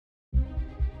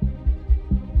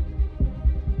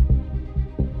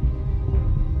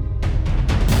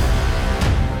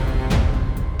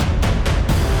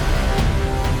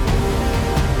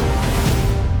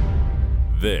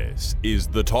is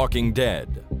The Talking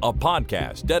Dead, a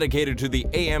podcast dedicated to the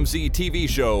AMC TV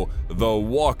show The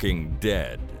Walking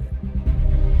Dead.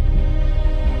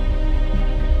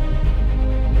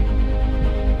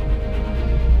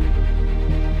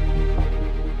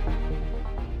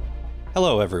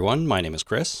 Hello, everyone. My name is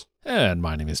Chris. And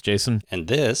my name is Jason. And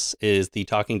this is The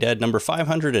Talking Dead number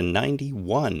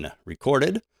 591,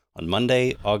 recorded on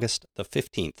Monday, August the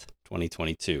 15th,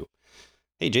 2022.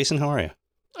 Hey, Jason, how are you?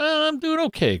 I'm doing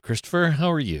okay, Christopher. How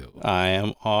are you? I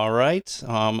am all right.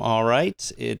 All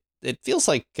right. It feels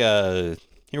like here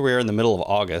we are in the middle of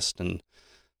August, and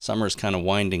summer's kind of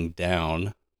winding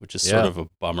down, which is sort of a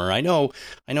bummer. I know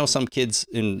some kids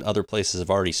in other places have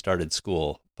already started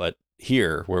school, but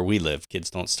here, where we live, kids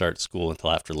don't start school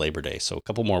until after Labor Day, so a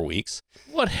couple more weeks.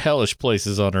 What hellish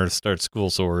places on earth start school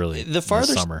so early in the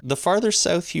summer? The farther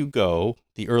south you go,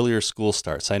 the earlier school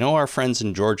starts. I know our friends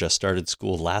in Georgia started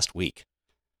school last week.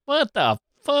 What the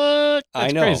fuck? That's I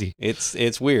know. Crazy.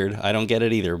 It's weird. I don't get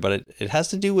it either, but it has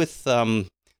to do with the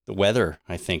weather,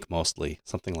 I think, mostly.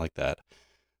 Something like that.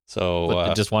 So But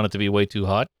they just want it to be way too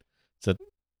hot?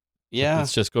 Yeah.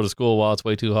 Let's just go to school while it's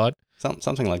way too hot?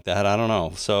 Something like that. I don't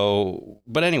know. So,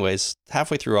 but anyways,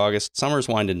 halfway through August, summer's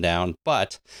winding down,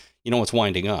 but you know what's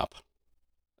winding up?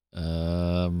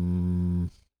 I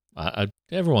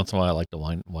every once in a while I like to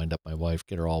wind up my wife,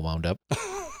 get her all wound up.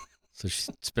 So she's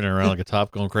spinning around like a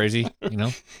top going crazy, you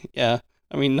know? Yeah.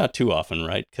 I mean, not too often,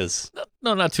 right? Because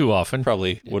No, not too often.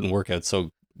 probably wouldn't work out so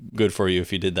good for you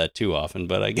if you did that too often,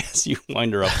 but I guess you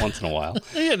wind her up once in a while.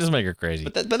 Yeah, just make her crazy.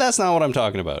 But that's not what I'm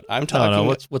talking about. I'm talking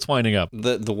what's winding up?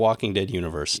 the Walking Dead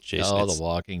universe, Jason. Oh, the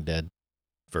Walking Dead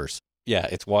verse. Yeah,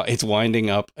 it's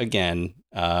winding up again.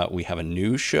 We have a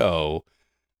new show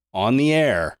on the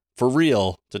air for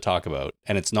real to talk about,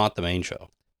 and it's not the main show.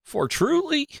 For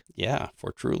truly? Yeah,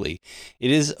 for truly. It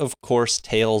is, of course,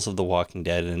 Tales of the Walking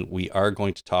Dead, and we are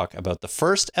going to talk about the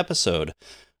first episode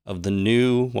of the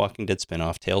new Walking Dead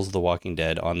spinoff, Tales of the Walking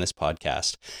Dead, on this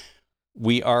podcast.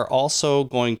 We are also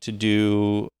going to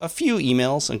do a few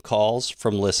emails and calls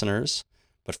from listeners.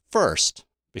 But first,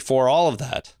 before all of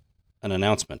that, an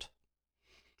announcement.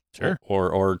 Sure.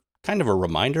 Or kind of a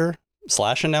reminder /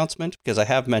 announcement, because I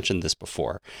have mentioned this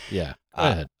before. Yeah, go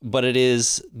ahead. But it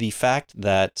is the fact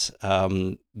that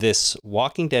this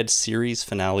Walking Dead series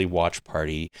finale watch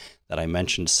party that I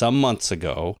mentioned some months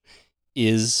ago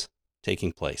is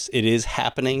taking place. It is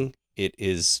happening. It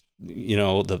is,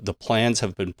 the plans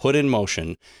have been put in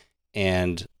motion,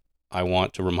 and I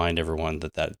want to remind everyone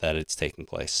that it's taking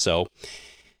place. So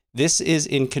this is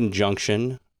in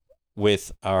conjunction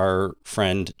with our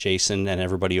friend Jason and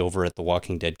everybody over at the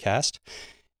Walking Dead cast.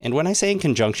 And when I say in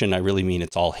conjunction, I really mean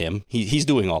it's all him. He's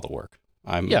doing all the work.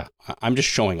 I'm just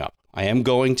showing up. I am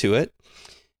going to it,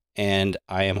 and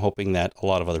I am hoping that a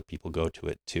lot of other people go to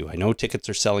it too. I know tickets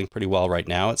are selling pretty well right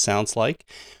now, it sounds like.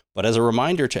 But as a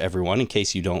reminder to everyone, in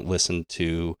case you don't listen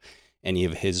to any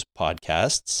of his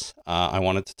podcasts, I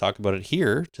wanted to talk about it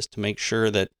here just to make sure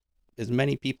that as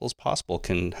many people as possible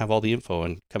can have all the info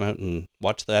and come out and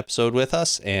watch the episode with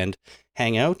us and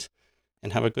hang out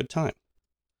and have a good time.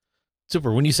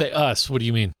 Super. When you say us, what do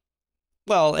you mean?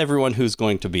 Well, everyone who's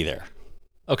going to be there.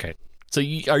 Okay. So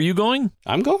are you going?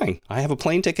 I'm going. I have a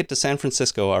plane ticket to San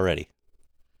Francisco already.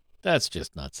 That's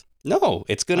just nuts. No,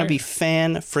 it's going to be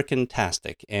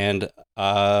fan-frickin-tastic. And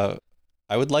I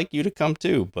would like you to come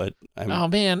too, but I'm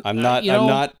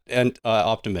not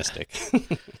optimistic.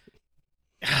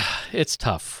 It's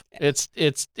tough.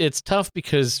 It's tough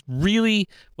because really,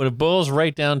 when it boils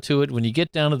right down to it, when you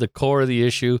get down to the core of the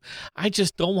issue, I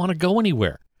just don't want to go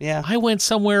anywhere. Yeah. I went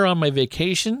somewhere on my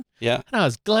vacation. Yeah. And I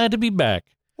was glad to be back.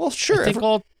 Well, sure.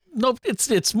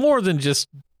 It's more than just,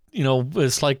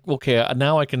 it's like, okay,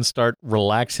 now I can start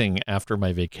relaxing after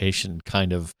my vacation,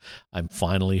 kind of, I'm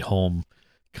finally home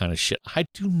kind of shit. I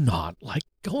do not like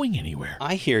going anywhere.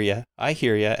 I hear you.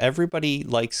 Everybody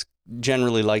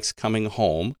generally likes coming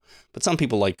home, but some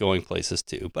people like going places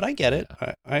too. But I get it.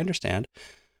 I understand.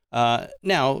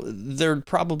 Now, there'd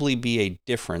probably be a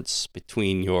difference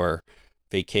between your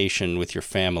vacation with your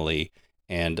family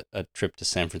and a trip to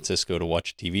San Francisco to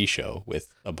watch a TV show with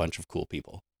a bunch of cool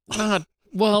people.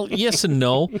 Well, yes and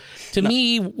no. To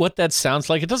me, what that sounds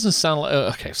like, it doesn't sound like...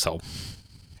 okay, so...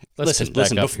 Listen.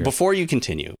 Before you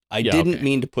continue, I didn't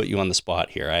mean to put you on the spot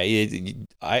here.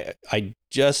 I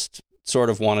just sort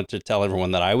of wanted to tell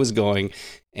everyone that I was going,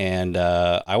 and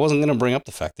I wasn't going to bring up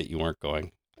the fact that you weren't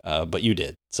going, but you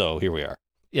did. So here we are.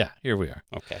 Yeah, here we are.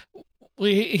 Okay. Well,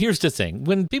 here's the thing.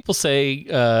 When people say,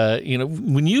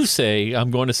 when you say, I'm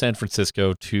going to San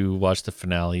Francisco to watch the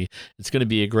finale, it's going to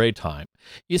be a great time.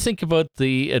 You think about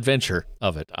the adventure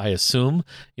of it. I assume,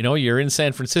 you're in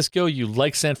San Francisco. You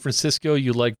like San Francisco.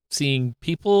 You like seeing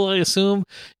people, I assume.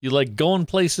 You like going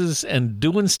places and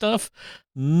doing stuff.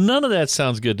 None of that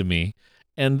sounds good to me.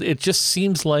 And it just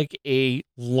seems like a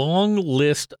long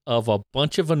list of a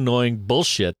bunch of annoying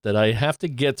bullshit that I have to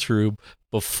get through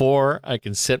before I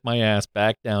can sit my ass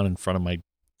back down in front of my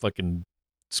fucking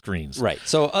screens. Right.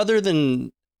 So other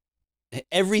than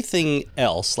everything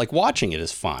else, like watching it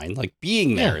is fine, like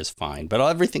being there is fine, but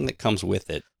everything that comes with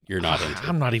it, you're not into.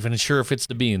 I'm not even sure if it's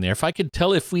the being there. If I could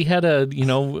tell, if we had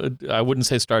I wouldn't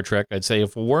say Star Trek, I'd say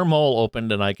if a wormhole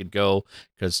opened and I could go,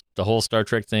 because the whole Star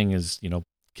Trek thing is,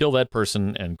 kill that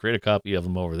person and create a copy of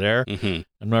them over there. Mm-hmm.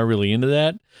 I'm not really into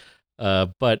that.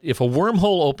 But if a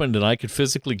wormhole opened and I could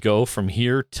physically go from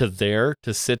here to there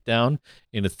to sit down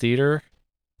in a theater,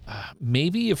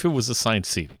 maybe if it was assigned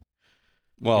seating.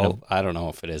 Well, I don't know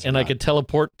if it is. And I could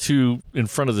teleport to in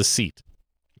front of the seat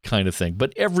kind of thing.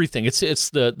 But everything, it's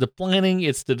the planning,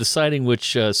 it's the deciding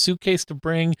which suitcase to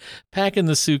bring, packing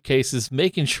the suitcases,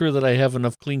 making sure that I have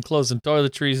enough clean clothes and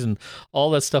toiletries and all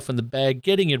that stuff in the bag,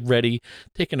 getting it ready,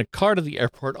 taking a car to the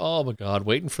airport. Oh my God,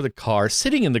 waiting for the car,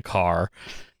 sitting in the car,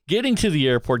 getting to the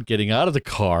airport, getting out of the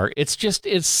car. It's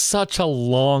such a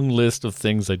long list of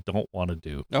things I don't want to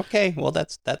do. Okay, well,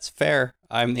 that's fair.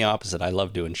 I'm the opposite. I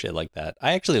love doing shit like that.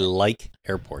 I actually like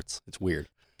airports. It's weird.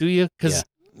 Do you? Because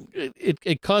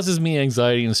it causes me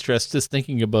anxiety and stress just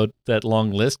thinking about that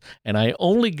long list. And I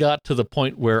only got to the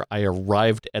point where I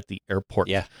arrived at the airport.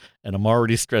 Yeah. And I'm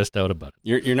already stressed out about it.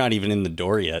 You're not even in the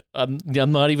door yet. I'm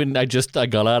not even, I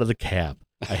got out of the cab.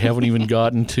 I haven't even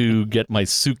gotten to get my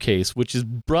suitcase, which is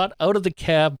brought out of the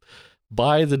cab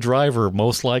by the driver,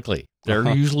 most likely.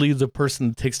 They're usually the person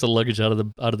that takes the luggage out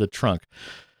of the trunk.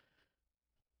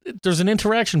 There's an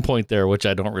interaction point there, which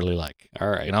I don't really like. All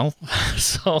right.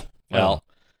 So, well,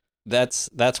 that's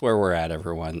where we're at,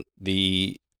 everyone.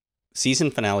 The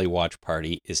season finale watch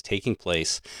party is taking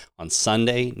place on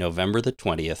Sunday, November the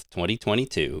 20th,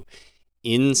 2022,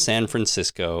 in San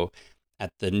Francisco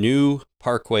at the new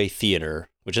Parkway Theater,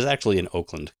 which is actually in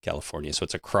Oakland, California. So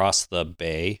it's across the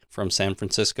bay from San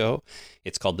Francisco.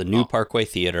 It's called the New Parkway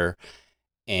Theater,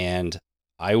 and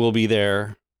I will be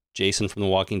there. Jason from the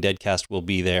Walking Dead cast will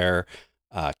be there.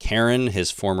 Karen, his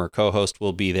former co-host,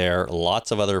 will be there. Lots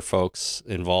of other folks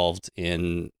involved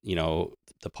in,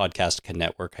 the podcast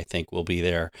network, I think, will be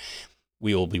there.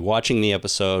 We will be watching the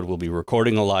episode. We'll be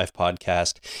recording a live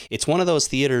podcast. It's one of those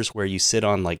theaters where you sit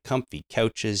on like comfy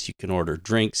couches. You can order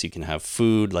drinks. You can have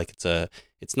food. Like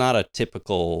it's not a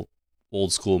typical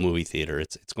old school movie theater.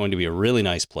 It's going to be a really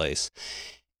nice place,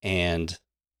 and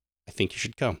I think you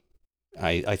should come.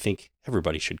 I think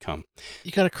everybody should come.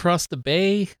 You got to cross the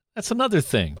bay. That's another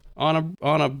thing.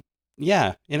 In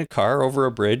a car over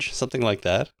a bridge, something like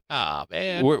that. Ah,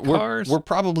 man, cars. We're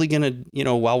probably going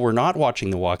to, while we're not watching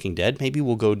The Walking Dead, maybe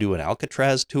we'll go do an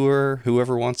Alcatraz tour.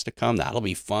 Whoever wants to come, that'll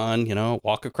be fun.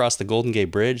 Walk across the Golden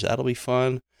Gate Bridge, that'll be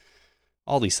fun.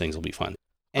 All these things will be fun.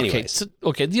 Anyways.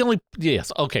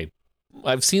 Okay.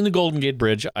 I've seen the Golden Gate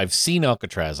Bridge. I've seen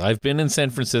Alcatraz. I've been in San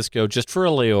Francisco just for a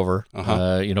layover.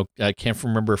 I can't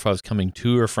remember if I was coming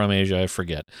to or from Asia. I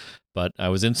forget. But I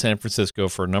was in San Francisco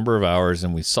for a number of hours,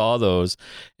 and we saw those.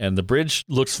 And the bridge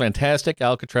looks fantastic.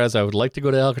 Alcatraz, I would like to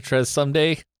go to Alcatraz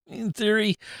someday, in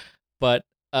theory. But,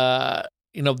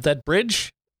 that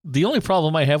bridge, the only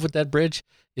problem I have with that bridge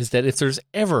is that if there's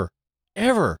ever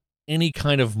any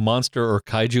kind of monster or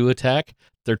kaiju attack,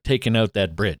 they're taking out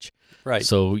that bridge. Right.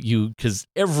 So because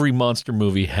every monster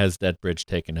movie has that bridge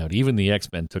taken out. Even the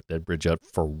X-Men took that bridge out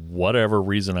for whatever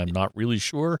reason. I'm not really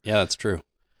sure. Yeah, that's true.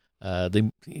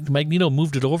 Magneto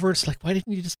moved it over. It's like, why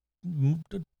didn't you just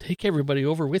take everybody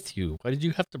over with you? Why did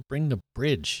you have to bring the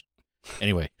bridge?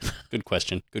 Anyway. Good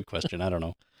question. I don't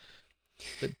know.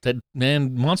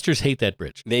 Man, monsters hate that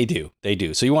bridge. They do.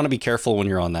 So you want to be careful when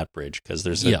you're on that bridge because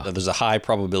there's a high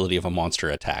probability of a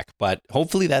monster attack. But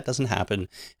hopefully that doesn't happen.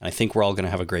 And I think we're all going to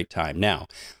have a great time. Now,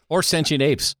 or sentient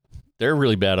apes. They're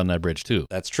really bad on that bridge too.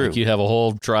 That's true. Like you have a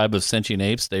whole tribe of sentient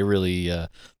apes. They really,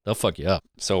 they'll fuck you up.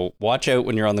 So watch out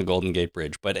when you're on the Golden Gate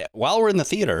Bridge. But while we're in the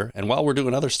theater and while we're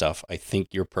doing other stuff, I think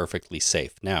you're perfectly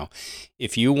safe. Now,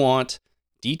 if you want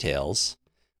details,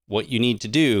 what you need to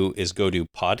do is go to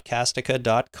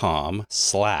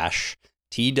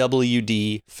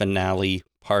podcastica.com/TWD finale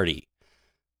party.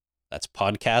 That's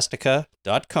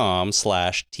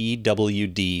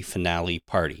podcastica.com/TWD finale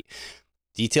party.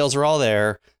 Details are all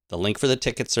there. The link for the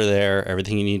tickets are there.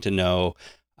 Everything you need to know.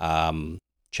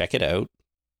 Check it out.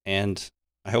 And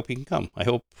I hope you can come. I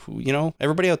hope,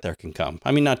 everybody out there can come.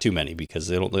 I mean, not too many because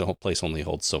the whole place only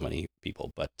holds so many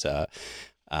people, but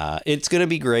it's going to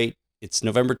be great. It's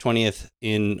November 20th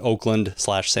in Oakland /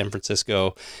 San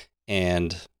Francisco.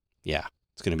 And yeah,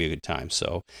 it's going to be a good time.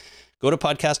 So go to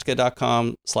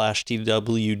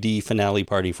podcastica.com/TWD finale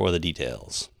party for the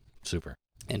details. Super.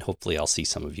 And hopefully I'll see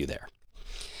some of you there.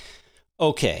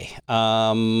 Okay.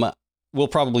 We'll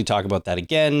probably talk about that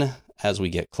again as we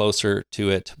get closer to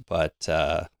it, but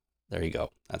there you go.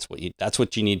 That's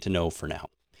what you need to know for now.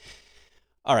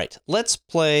 All right, let's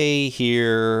play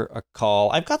here a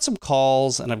call. I've got some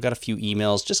calls and I've got a few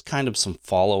emails, just kind of some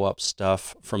follow-up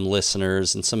stuff from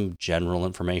listeners and some general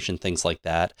information, things like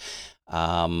that.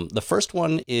 The first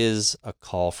one is a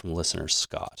call from listener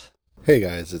Scott. Hey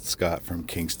guys, it's Scott from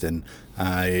Kingston.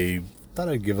 I thought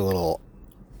I'd give a little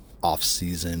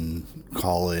off-season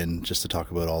call-in just to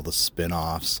talk about all the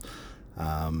spin-offs.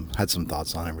 Had some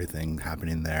thoughts on everything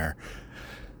happening there.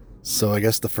 So I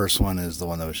guess the first one is the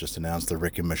one that was just announced, the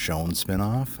Rick and Michonne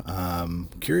spinoff.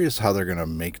 Curious how they're going to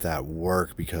make that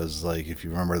work because, like, if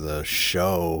you remember the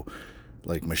show,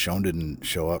 like, Michonne didn't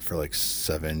show up for, like,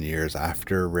 7 years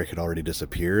after Rick had already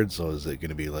disappeared. So is it going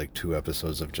to be, like, 2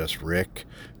 episodes of just Rick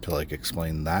to, like,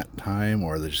 explain that time?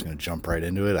 Or are they just going to jump right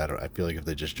into it? I feel like if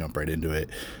they just jump right into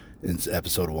it, it's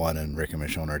episode 1 and Rick and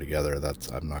Michonne are together,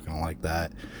 I'm not going to like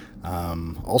that.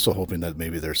 Also hoping that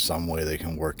maybe there's some way they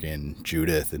can work in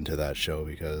Judith into that show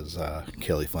because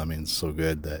Kelly Fleming's so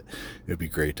good that it would be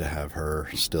great to have her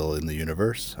still in the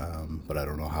universe. But I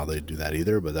don't know how they'd do that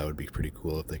either, but that would be pretty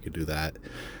cool if they could do that.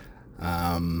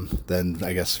 Then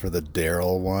I guess for the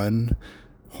Daryl one,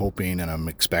 hoping and I'm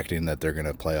expecting that they're going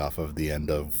to play off of the end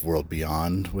of World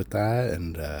Beyond with that,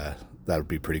 and that would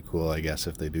be pretty cool, I guess,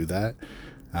 if they do that.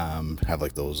 Have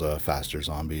like those faster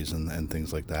zombies and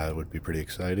things like that would be pretty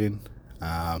exciting.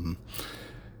 And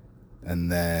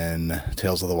then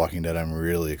Tales of the Walking Dead I'm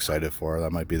really excited for.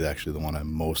 That might be actually the one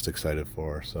I'm most excited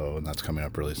for. And that's coming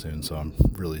up really soon, so I'm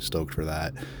really stoked for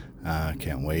that.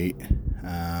 Can't wait.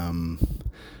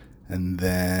 And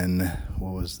then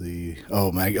what was so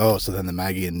then the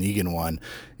Maggie and Negan one.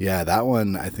 Yeah, that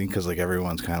one, I think, because like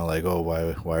everyone's kind of like, oh,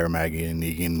 why are Maggie and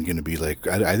Negan going to be like,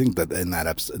 I think that in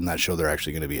that show they're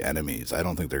actually going to be enemies. I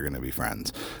don't think they're going to be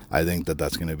friends. I think that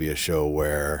that's going to be a show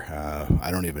where I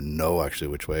don't even know actually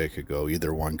which way it could go.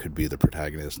 Either one could be the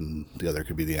protagonist and the other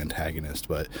could be the antagonist,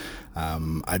 but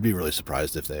I'd be really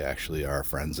surprised if they actually are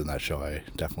friends in that show. I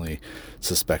definitely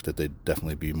suspect that they'd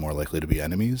definitely be more likely to be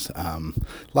enemies.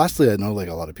 Lastly, I know like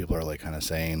a lot of people are like kind of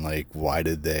saying like, why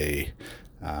did they,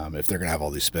 if they're gonna have all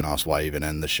these spin-offs, why even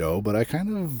end the show? But I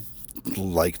kind of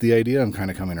like the idea. I'm kind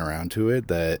of coming around to it,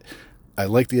 that I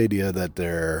like the idea that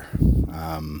they're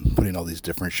putting all these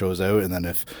different shows out, and then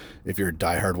if you're a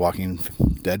diehard Walking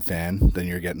Dead fan, then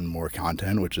you're getting more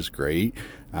content, which is great.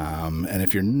 And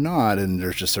if you're not, and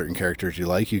there's just certain characters you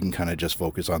like, you can kind of just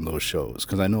focus on those shows.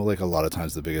 Because I know like a lot of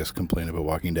times the biggest complaint about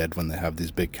Walking Dead when they have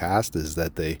these big casts is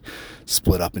that they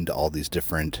split up into all these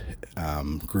different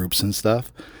groups and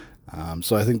stuff.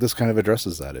 So I think this kind of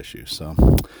addresses that issue. So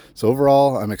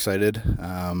overall, I'm excited.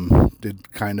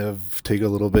 Did kind of take a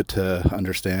little bit to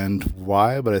understand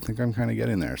why, but I think I'm kind of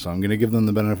getting there. So I'm going to give them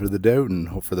the benefit of the doubt and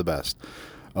hope for the best.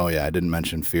 Oh yeah, I didn't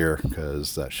mention Fear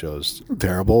because that show's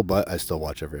terrible, but I still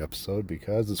watch every episode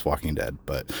because it's Walking Dead.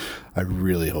 But I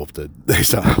really hope that they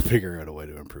somehow figure out a way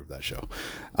to improve that show.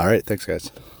 All right, thanks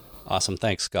guys. Awesome,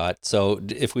 thanks Scott. So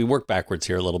if we work backwards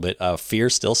here a little bit, Fear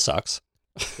still sucks.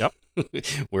 Yep.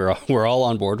 We're all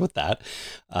on board with that.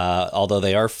 Although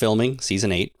they are filming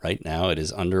season 8 right now, it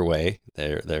is underway.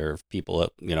 There are people,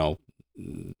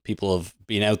 people have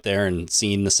been out there and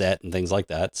seen the set and things like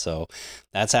that. So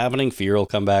that's happening. Fear will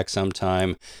come back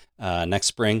sometime next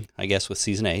spring, I guess, with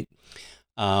season 8.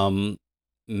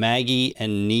 Maggie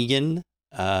and Negan.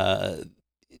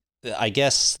 I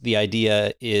guess the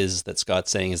idea is that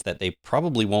Scott's saying is that they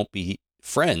probably won't be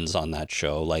friends on that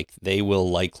show. Like they will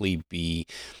likely be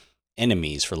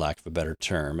enemies, for lack of a better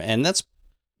term. And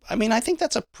I think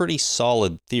that's a pretty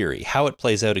solid theory. How it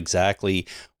plays out exactly,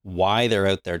 why they're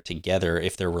out there together,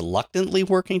 if they're reluctantly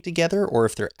working together or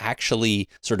if they're actually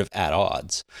sort of at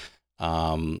odds.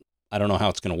 I don't know how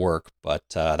it's going to work, but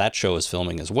that show is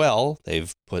filming as well.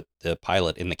 They've put the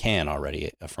pilot in the can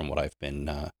already, from what I've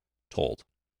been told.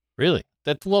 Really?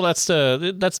 That's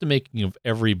the making of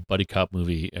every buddy cop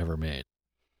movie ever made,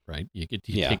 right? You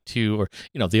take two, or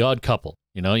The Odd Couple.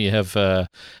 You have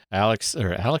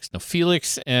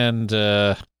Felix and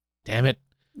damn it,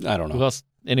 I don't know who else.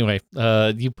 Anyway,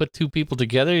 you put two people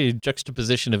together, you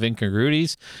juxtaposition of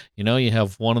incongruities. You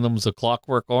have one of them's a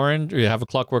Clockwork Orange, or you have a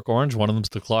Clockwork Orange, one of them's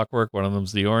the Clockwork, one of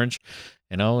them's the Orange,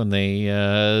 and they,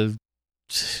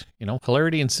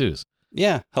 hilarity ensues.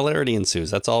 Yeah, hilarity ensues.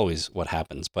 That's always what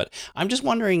happens. But I'm just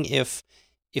wondering if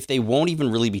they won't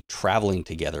even really be traveling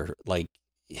together. Like,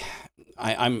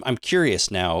 I'm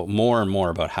curious now more and more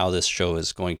about how this show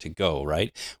is going to go,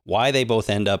 right? Why they both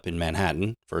end up in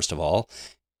Manhattan, first of all.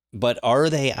 But are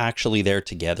they actually there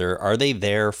together? Are they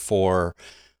there for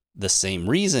the same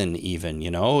reason even,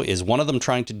 Is one of them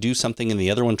trying to do something and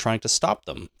the other one trying to stop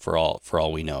them for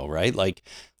all we know, right? Like,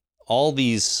 all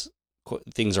these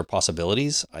things are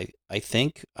possibilities, I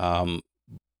think.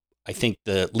 I think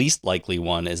the least likely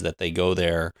one is that they go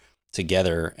there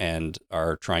together and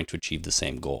are trying to achieve the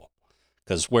same goal.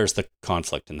 Because where's the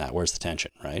conflict in that? Where's the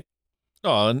tension, right?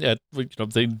 Oh, and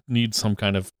they need some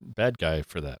kind of bad guy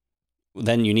for that.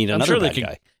 Then you need another bad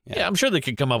guy. Yeah, I'm sure they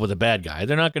could come up with a bad guy.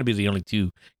 They're not going to be the only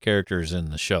two characters in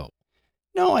the show.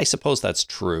 No, I suppose that's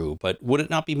true. But would it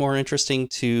not be more interesting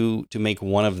to make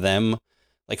one of them,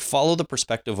 like, follow the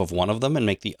perspective of one of them and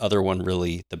make the other one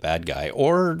really the bad guy?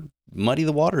 Or muddy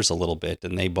the waters a little bit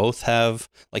and they both have,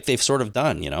 like they've sort of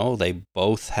done, they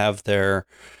both have their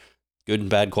good and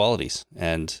bad qualities,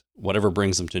 and whatever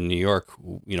brings them to New York,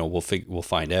 we'll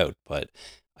find out. But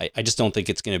I just don't think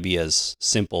it's going to be as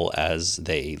simple as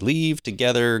they leave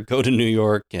together, go to New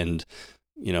York, and,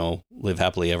 live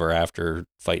happily ever after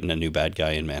fighting a new bad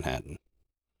guy in Manhattan.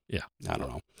 Yeah. I don't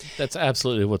know. That's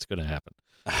absolutely what's going to happen.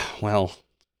 Well,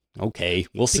 okay,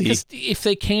 we'll see. Because if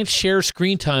they can't share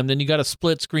screen time, then you got to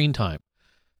split screen time,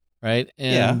 right?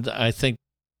 And yeah. I think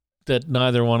that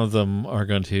neither one of them are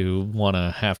going to want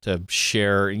to have to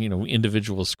share,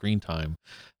 individual screen time.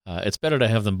 It's better to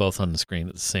have them both on the screen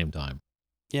at the same time.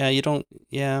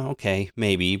 Yeah, okay,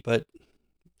 maybe, but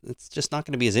it's just not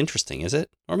going to be as interesting, is it?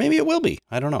 Or maybe it will be.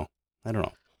 I don't know.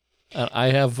 I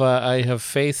have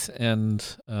faith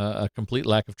and a complete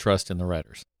lack of trust in the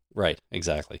writers. Right,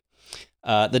 exactly.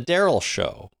 The Daryl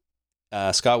show.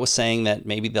 Scott was saying that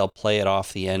maybe they'll play it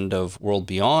off the end of World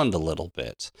Beyond a little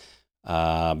bit,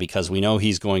 because we know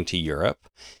he's going to Europe,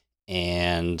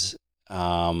 and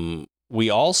we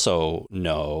also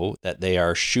know that they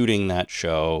are shooting that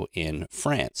show in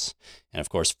France. And of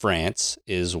course, France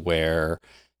is where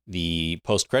the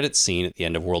post-credits scene at the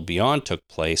end of World Beyond took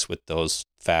place, with those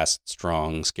fast,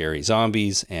 strong, scary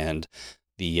zombies and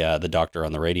the doctor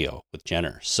on the radio with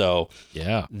Jenner. So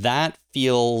yeah, that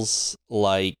feels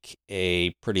like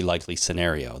a pretty likely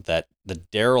scenario, that the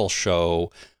Daryl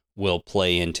show will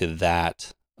play into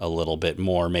that a little bit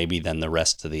more maybe than the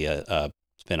rest of the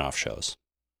spin-off shows.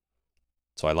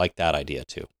 So I like that idea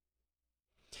too.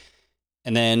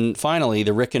 And then finally,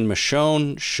 the Rick and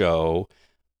Michonne show.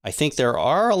 I think there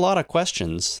are a lot of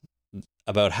questions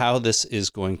about how this is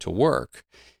going to work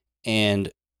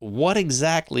and what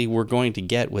exactly we're going to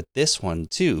get with this one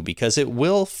too, because it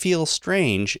will feel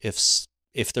strange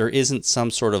if there isn't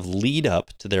some sort of lead up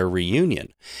to their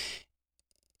reunion.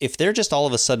 If they're just all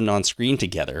of a sudden on screen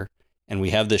together and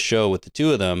we have this show with the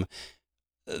two of them,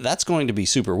 that's going to be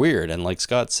super weird. And like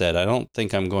Scott said, I don't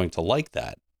think I'm going to like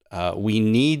that. We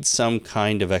need some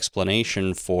kind of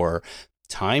explanation for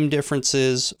time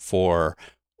differences, for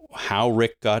how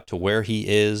Rick got to where he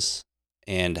is,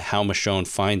 and how Michonne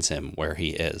finds him where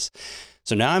he is.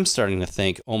 So now I'm starting to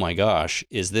think, oh my gosh,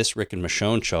 is this Rick and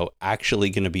Michonne show actually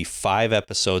going to be 5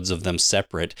 episodes of them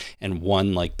separate and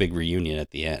one like big reunion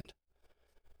at the end?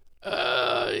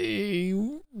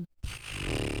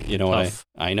 You know what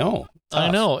I know. Tough.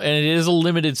 I know, and it is a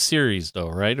limited series though,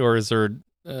 right? Or is there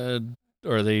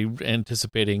are they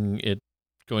anticipating it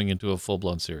going into a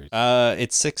full-blown series?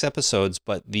 It's 6 episodes,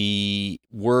 but the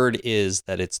word is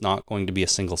that it's not going to be a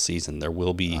single season. There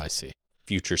will be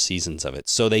future seasons of it.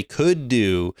 So they could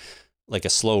do like a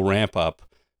slow ramp up,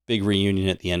 big reunion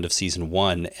at the end of season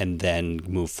 1, and then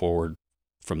move forward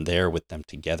from there with them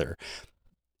together.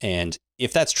 And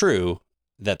if that's true,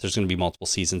 that there's going to be multiple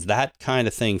seasons, that kind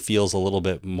of thing feels a little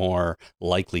bit more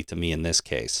likely to me in this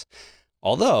case.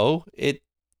 Although it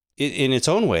in its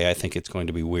own way, I think it's going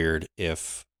to be weird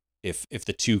if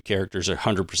the two characters are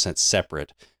 100%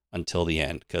 separate until the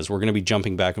end, because we're going to be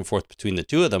jumping back and forth between the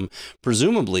two of them,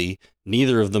 presumably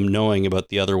neither of them knowing about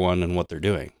the other one and what they're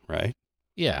doing, right?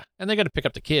 Yeah, and they got to pick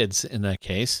up the kids in that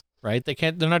case, right?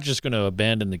 They're not just going to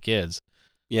abandon the kids.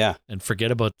 Yeah. And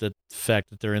forget about the fact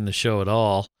that they're in the show at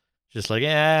all. Just like,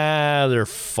 they're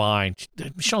fine.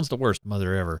 Michonne's the worst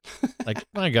mother ever. Like,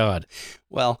 my God.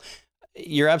 Well,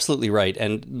 you're absolutely right.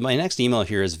 And my next email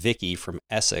here is Vicky from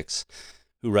Essex,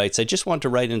 who writes, I just want to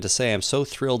write in to say I'm so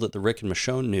thrilled at the Rick and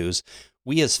Michonne news.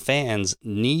 We as fans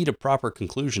need a proper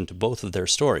conclusion to both of their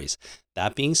stories.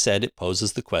 That being said, it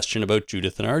poses the question about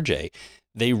Judith and RJ.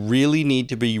 They really need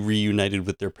to be reunited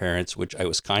with their parents, which I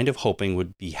was kind of hoping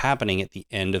would be happening at the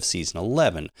end of season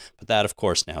 11. But that, of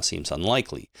course, now seems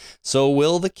unlikely. So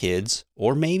will the kids,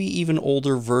 or maybe even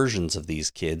older versions of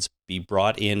these kids, be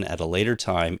brought in at a later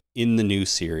time in the new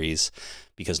series?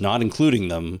 Because not including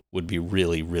them would be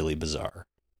really, really bizarre.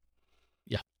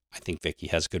 Yeah. I think Vicky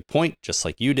has a good point, just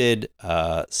like you did.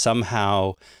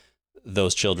 Somehow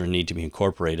those children need to be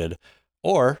incorporated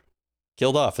or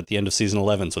killed off at the end of season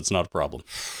 11, so it's not a problem.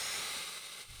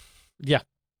 Yeah.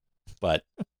 But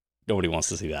nobody wants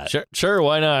to see that. Sure,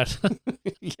 why not?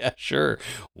 Yeah, sure.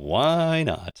 Why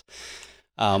not?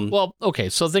 Well, okay,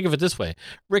 so think of it this way.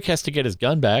 Rick has to get his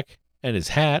gun back and his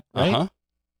hat, right? Uh-huh.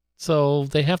 So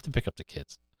they have to pick up the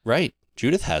kids. Right.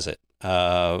 Judith has it.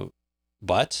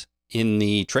 But in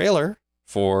the trailer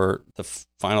for the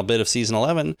final bit of season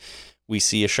 11, we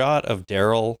see a shot of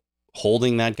Daryl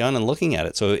holding that gun and looking at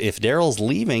it. So if Daryl's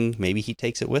leaving, maybe he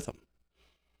takes it with him.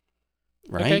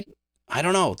 Right? Okay. I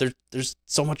don't know. There's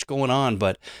so much going on,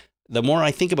 but the more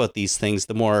I think about these things,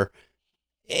 the more,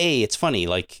 it's funny.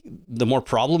 Like, the more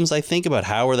problems I think about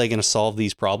how are they going to solve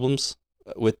these problems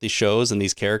with these shows and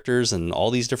these characters and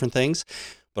all these different things.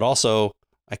 But also,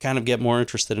 I kind of get more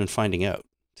interested in finding out,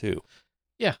 too.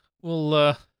 Yeah,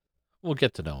 we'll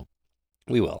get to know.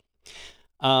 We will.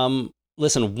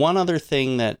 Listen, one other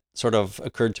thing that sort of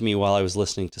occurred to me while I was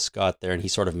listening to Scott there, and he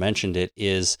sort of mentioned it,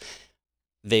 is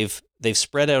they've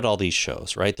spread out all these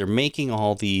shows, right? They're making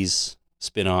all these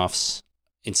spin-offs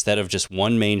instead of just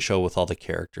one main show with all the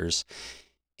characters.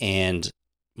 And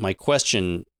my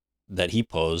question that he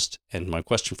posed, and my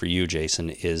question for you,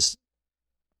 Jason, is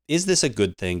this a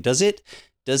good thing? Does it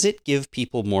give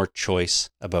people more choice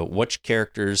about which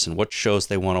characters and what shows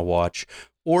they want to watch?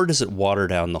 Or does it water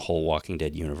down the whole Walking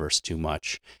Dead universe too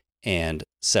much and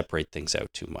separate things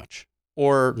out too much?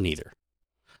 Or neither?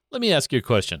 Let me ask you a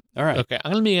question. All right. Okay,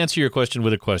 let me answer your question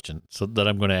with a question so that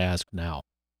I'm going to ask now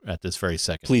at this very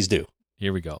second. Please do.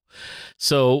 Here we go.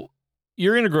 So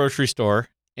you're in a grocery store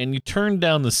and you turn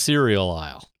down the cereal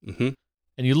aisle. Mm-hmm.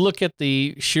 And you look at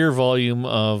the sheer volume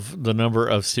of the number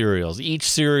of cereals. Each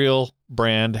cereal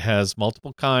brand has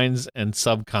multiple kinds and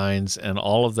sub-kinds and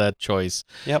all of that choice.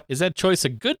 Yep. Is that choice a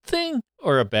good thing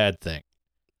or a bad thing?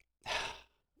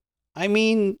 I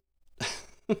mean,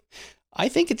 I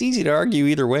think it's easy to argue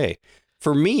either way.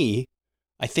 For me,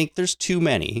 I think there's too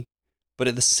many. But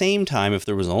at the same time, if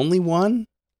there was only one,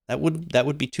 that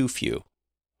would be too few.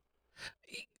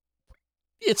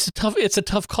 It's a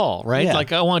tough call, right? Yeah.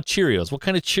 Like, I want Cheerios. What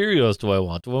kind of Cheerios do I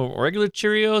want? Do I want regular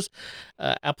Cheerios,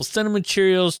 apple cinnamon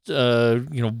Cheerios,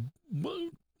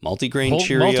 Multigrain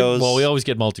Cheerios. Well, we always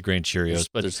get multigrain Cheerios,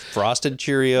 but there's frosted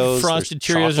Cheerios. Frosted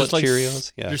there's Cheerios. chocolate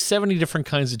Cheerios. Yeah. There's 70 different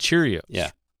kinds of Cheerios. Yeah.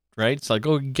 Right? It's like,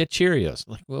 get Cheerios.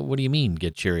 Like, well, what do you mean,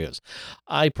 get Cheerios?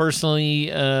 I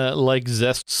personally like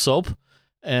Zest soap.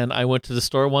 And I went to the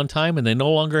store one time, and they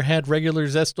no longer had regular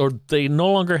Zest, or they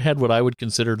no longer had what I would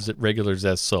consider regular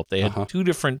Zest soap. They had two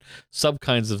different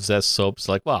sub-kinds of Zest soaps.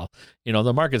 Like, wow,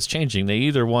 the market's changing. They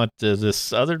either want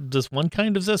this one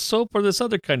kind of Zest soap or this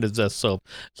other kind of Zest soap.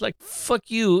 It's like,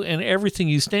 fuck you and everything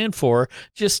you stand for.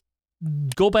 Just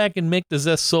go back and make the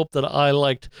Zest soap that I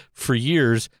liked for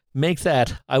years. Make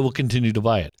that. I will continue to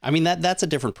buy it. I mean, that's a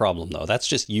different problem, though. That's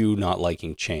just you not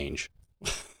liking change.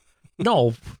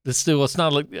 No, it's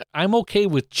not like I'm okay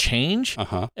with change,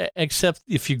 except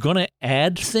if you're going to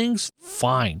add things,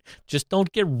 fine. Just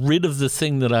don't get rid of the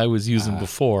thing that I was using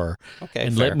before. Okay,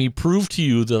 and fair. let me prove to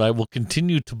you that I will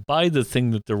continue to buy the thing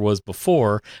that there was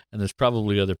before. And there's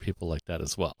probably other people like that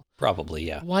as well. Probably,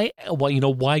 yeah.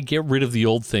 Why get rid of the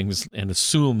old things and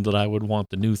assume that I would want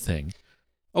the new thing?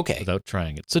 Okay. Without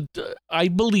trying it. So I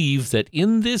believe that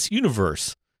in this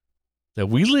universe that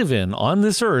we live in on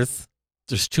this earth,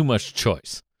 there's too much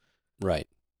choice. Right.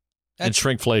 And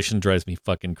shrinkflation drives me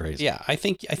fucking crazy. Yeah, I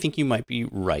think you might be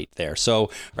right there. So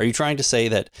are you trying to say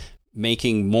that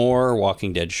making more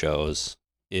Walking Dead shows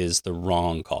is the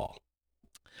wrong call?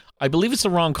 I believe it's the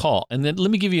wrong call. And then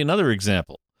let me give you another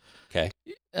example. Okay.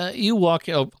 I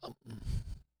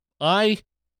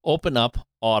open up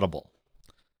Audible,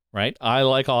 right? I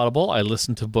like Audible. I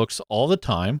listen to books all the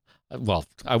time. Well,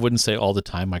 I wouldn't say all the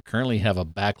time. I currently have a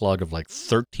backlog of like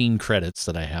 13 credits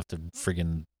that I have to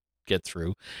friggin' get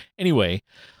through. Anyway,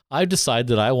 I decided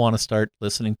that I want to start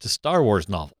listening to Star Wars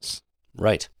novels.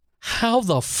 Right. How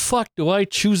the fuck do I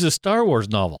choose a Star Wars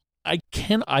novel?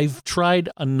 I've tried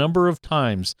a number of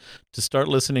times to start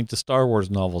listening to Star Wars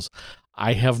novels.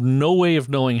 I have no way of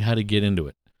knowing how to get into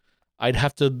it. I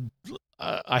have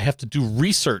to do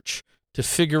research to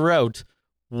figure out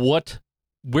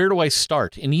where do I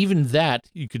start? And even that,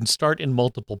 you can start in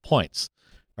multiple points,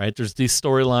 right? There's these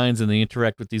storylines and they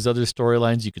interact with these other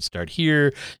storylines. You could start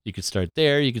here, you could start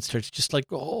there, you could start just like,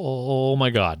 oh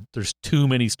my God, there's too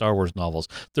many Star Wars novels.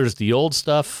 There's the old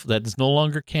stuff that is no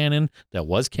longer canon, that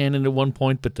was canon at one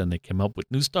point, but then they came up with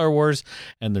new Star Wars,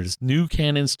 and there's new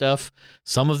canon stuff.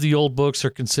 Some of the old books are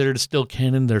considered still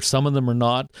canon. There's some of them are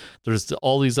not. There's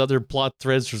all these other plot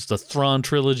threads. There's the Thrawn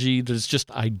trilogy. There's just,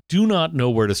 I do not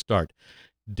know where to start.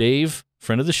 Dave,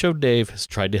 friend of the show Dave, has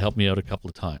tried to help me out a couple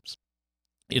of times.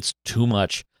 It's too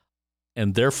much,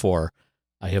 and therefore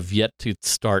I have yet to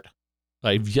start.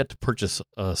 I've yet to purchase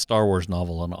a Star Wars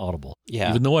novel on Audible.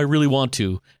 Yeah. Even though I really want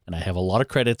to, and I have a lot of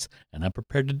credits, and I'm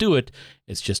prepared to do it,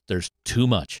 it's just there's too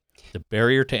much. The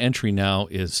barrier to entry now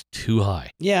is too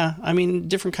high. Yeah, I mean,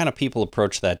 different kind of people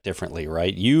approach that differently,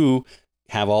 right? You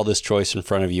have all this choice in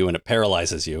front of you and it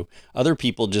paralyzes you. Other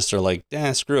people just are like,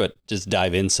 screw it, just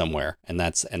dive in somewhere, and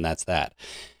that's that.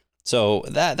 So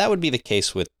that would be the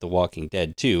case with The Walking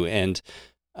Dead too. And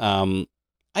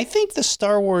I think the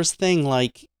Star Wars thing,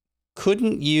 like,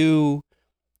 couldn't you?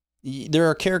 There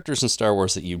are characters in Star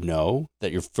Wars that you know,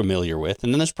 that you're familiar with,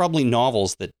 and then there's probably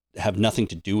novels that have nothing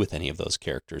to do with any of those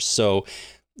characters. So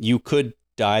you could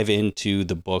dive into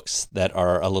the books that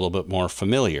are a little bit more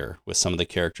familiar with some of the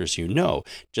characters you know.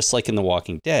 Just like in The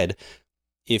Walking Dead,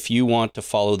 if you want to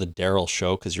follow the Daryl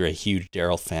show because you're a huge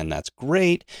Daryl fan, that's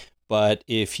great. But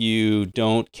if you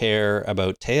don't care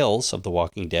about Tales of The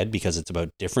Walking Dead because it's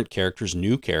about different characters,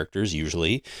 new characters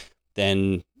usually,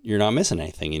 then you're not missing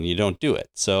anything and you don't do it.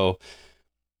 So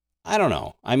I don't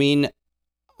know. I mean,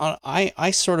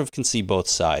 I sort of can see both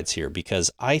sides here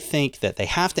because I think that they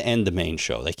have to end the main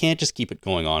show. They can't just keep it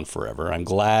going on forever. I'm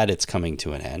glad it's coming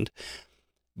to an end.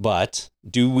 But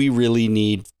do we really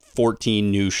need 14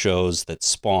 new shows that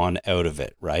spawn out of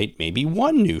it, right? Maybe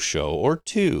one new show or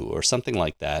two or something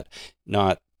like that.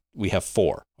 Not, we have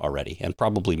 4 already and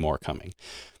probably more coming.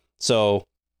 So,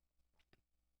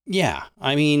 yeah,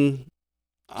 I mean...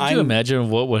 Could you imagine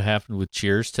what would happen with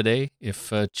Cheers today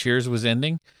if Cheers was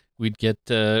ending? We'd get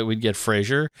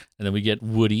Frasier, and then we get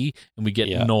Woody, and we get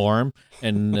Norm,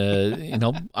 and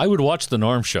I would watch the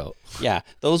Norm show. Yeah,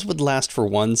 those would last for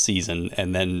one season,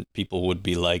 and then people would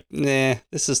be like, "Nah,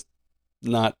 this is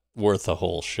not worth a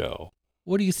whole show."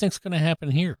 What do you think's going to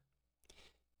happen here?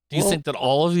 Do you think that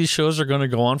all of these shows are going to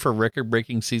go on for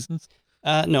record-breaking seasons?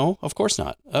 No, of course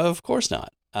not. Of course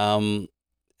not. But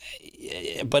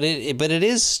it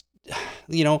is.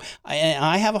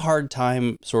 I have a hard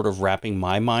time sort of wrapping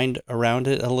my mind around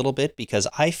it a little bit because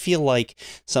I feel like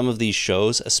some of these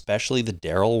shows, especially the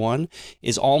Daryl one,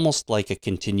 is almost like a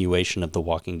continuation of The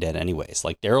Walking Dead anyways.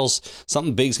 Like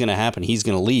something big's going to happen. He's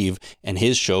going to leave and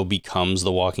his show becomes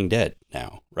The Walking Dead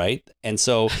now. Right. And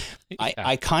so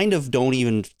I kind of don't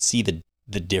even see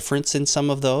the difference in some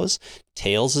of those.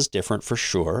 Tales is different for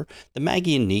sure. The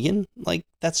Maggie and Negan, like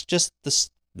that's just the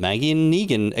Maggie and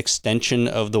Negan extension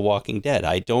of The Walking Dead.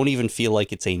 I don't even feel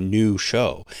like it's a new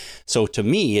show. So to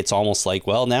me, it's almost like,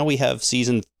 well, now we have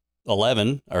season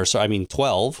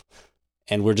 12,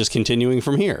 and we're just continuing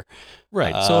from here.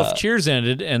 Right. So if Cheers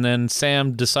ended and then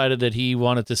Sam decided that he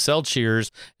wanted to sell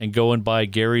Cheers and go and buy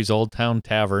Gary's Old Town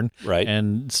Tavern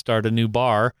and start a new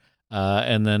bar,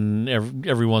 and then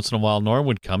every once in a while Norm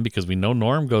would come because we know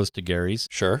Norm goes to Gary's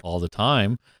all the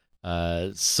time.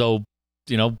 So,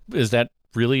 is that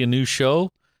really a new show?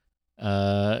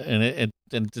 And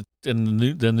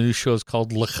the new show is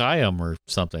called L'Chaim or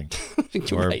something.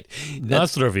 Right.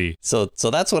 Nasravi. So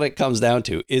that's what it comes down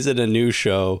to. Is it a new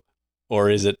show or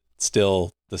is it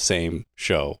still the same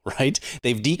show, right?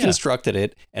 They've deconstructed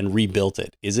it and rebuilt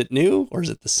it. Is it new or is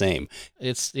it the same?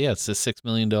 It's a $6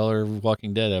 million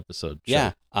Walking Dead episode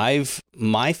show. Yeah.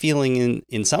 My feeling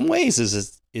in some ways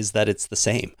is that it's the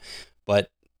same. But,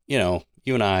 you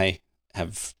and I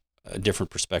have a different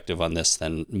perspective on this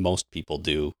than most people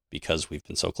do because we've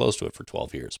been so close to it for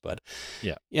 12 years. But,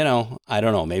 I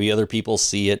don't know. Maybe other people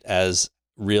see it as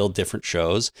real different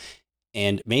shows.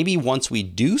 And maybe once we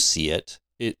do see it,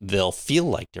 they'll feel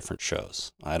like different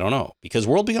shows. I don't know. Because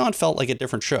World Beyond felt like a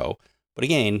different show. But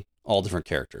again, all different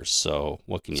characters. So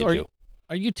what can you do?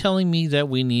 Are you telling me that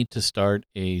we need to start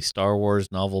a Star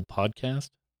Wars novel podcast?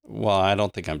 Well, I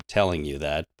don't think I'm telling you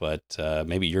that, but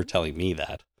maybe you're telling me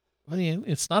that. Well,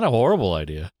 it's not a horrible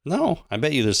idea. No, I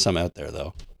bet you there's some out there,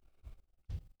 though.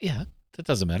 Yeah, that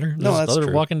doesn't matter. No, that's other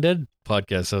true. Walking Dead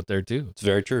podcasts out there, too. It's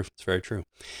very true. It's very true.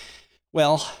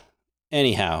 Well,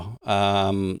 anyhow,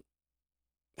 a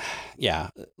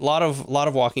lot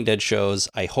of Walking Dead shows.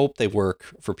 I hope they work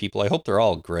for people. I hope they're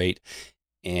all great.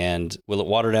 And will it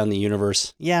water down the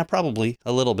universe? Yeah, probably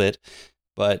a little bit,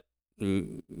 but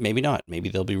maybe not. Maybe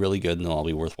they'll be really good and they'll all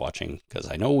be worth watching because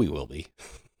I know we will be.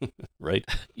 Right?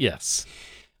 Yes.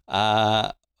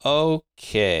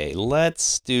 Okay,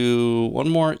 let's do one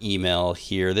more email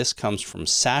here. This comes from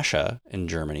Sasha in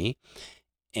Germany,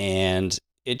 and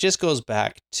it just goes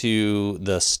back to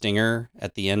the stinger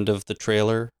at the end of the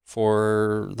trailer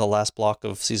for the last block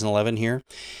of season 11 here.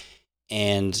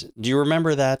 And do you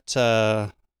remember that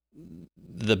the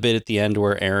bit at the end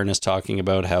where Aaron is talking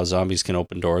about how zombies can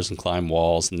open doors and climb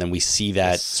walls, and then we see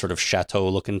that sort of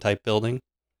chateau-looking type building?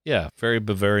 Yeah, very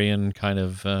Bavarian kind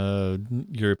of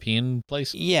European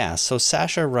place. Yeah, so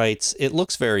Sasha writes, it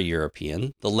looks very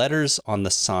European. The letters on the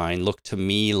sign look to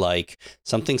me like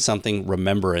something,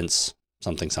 remembrance,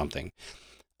 something,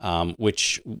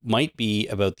 which might be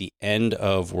about the end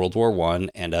of World War I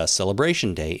and a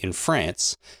celebration day in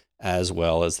France, as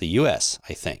well as the US,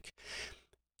 I think.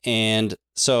 And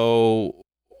so,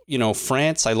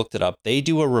 France, I looked it up. They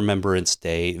do a Remembrance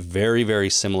Day very, very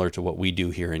similar to what we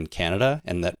do here in Canada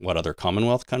and that what other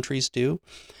Commonwealth countries do.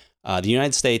 The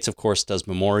United States, of course, does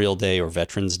Memorial Day or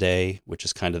Veterans Day, which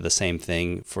is kind of the same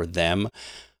thing for them.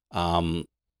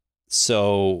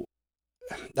 So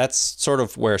that's sort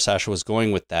of where Sasha was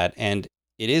going with that. And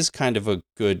it is kind of a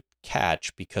good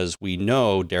catch because we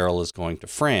know Daryl is going to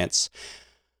France.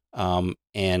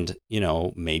 And,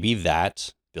 maybe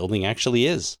that building actually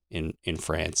is in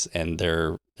France, and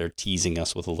they're teasing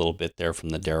us with a little bit there from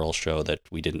the Daryl show that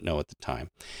we didn't know at the time.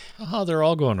 Oh, they're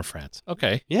all going to France.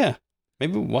 Okay. Yeah.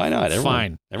 Maybe why not?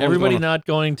 Fine. Everybody not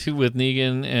going to with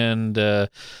Negan and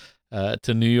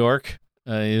to New York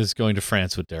is going to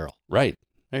France with Daryl. Right.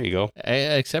 There you go.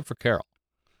 Except for Carol.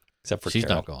 She's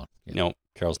Carol. not going. Yeah. No,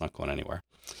 Carol's not going anywhere.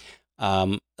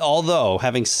 Although,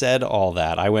 having said all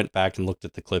that, I went back and looked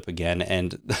at the clip again,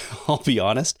 and I'll be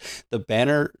honest, the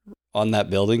banner on that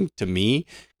building, to me,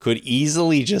 could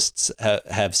easily just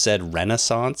have said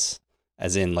Renaissance,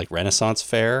 as in like Renaissance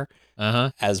Fair,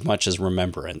 as much as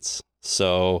Remembrance.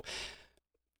 So,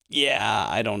 yeah,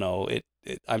 I don't know.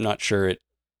 I'm not sure it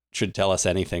should tell us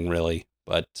anything, really.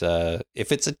 But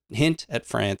if it's a hint at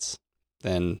France,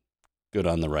 then good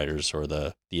on the writers or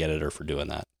the editor for doing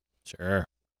that. Sure.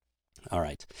 All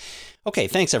right. Okay.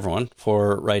 Thanks everyone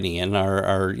for writing in.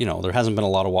 Our there hasn't been a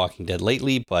lot of Walking Dead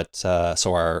lately, but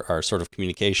so our sort of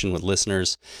communication with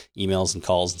listeners, emails and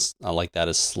calls like that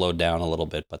has slowed down a little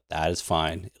bit, but that is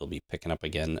fine. It'll be picking up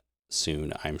again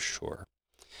soon, I'm sure.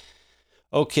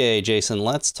 Okay, Jason,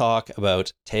 let's talk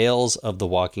about Tales of the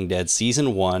Walking Dead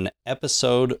Season 1,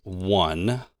 Episode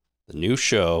 1, the new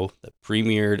show that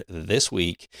premiered this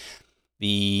week.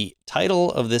 The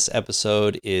title of this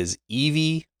episode is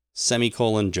Evie,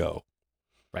 Joe.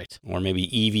 Right. Or maybe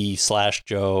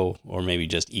Evie/Joe, or maybe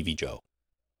just Evie Joe.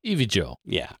 Evie Joe.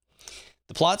 Yeah.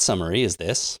 The plot summary is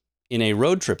this. In a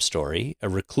road trip story, a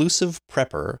reclusive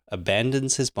prepper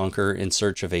abandons his bunker in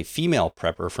search of a female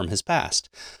prepper from his past.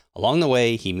 Along the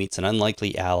way, he meets an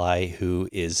unlikely ally who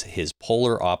is his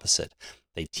polar opposite.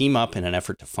 They team up in an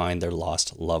effort to find their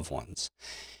lost loved ones.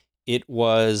 It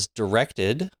was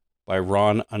directed by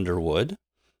Ron Underwood,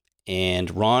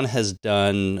 and Ron has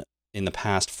done in the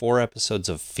past 4 episodes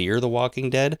of Fear the Walking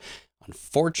Dead.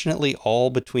 Unfortunately, all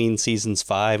between seasons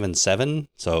 5 and 7,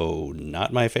 so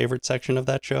not my favorite section of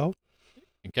that show.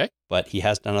 Okay. But he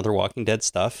has done other Walking Dead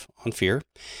stuff on Fear.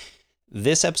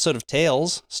 This episode of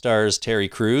Tales stars Terry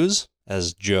Crews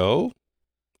as Joe,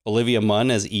 Olivia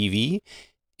Munn as Evie,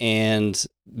 and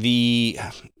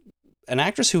an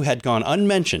actress who had gone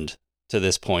unmentioned to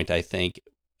this point, I think,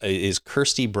 is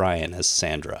Kirsty Bryan as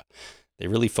Sandra. They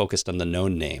really focused on the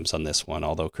known names on this one,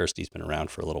 although Kirsty's been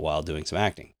around for a little while doing some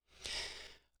acting.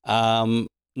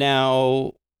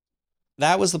 Now,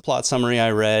 that was the plot summary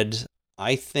I read.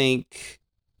 I think,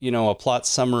 a plot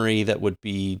summary that would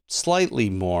be slightly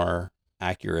more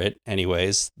accurate,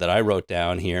 anyways, that I wrote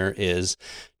down here is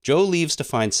Joe leaves to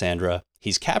find Sandra.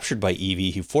 He's captured by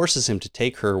Evie, who forces him to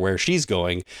take her where she's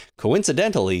going.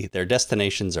 Coincidentally, their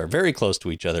destinations are very close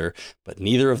to each other, but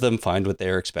neither of them find what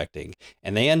they're expecting,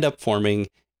 and they end up forming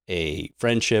a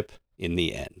friendship in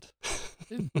the end.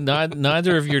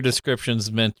 Neither of your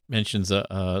descriptions mentions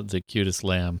the cutest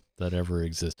lamb that ever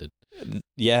existed.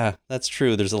 Yeah, that's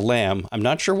true. There's a lamb. I'm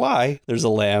not sure why there's a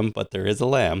lamb, but there is a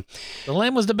lamb. The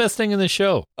lamb was the best thing in the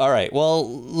show. All right. Well,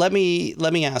 let me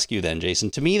ask you then, Jason.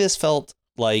 To me, this felt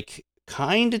like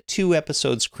kind of 2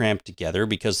 episodes cramped together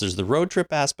because there's the road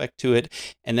trip aspect to it,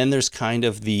 and then there's kind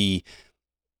of the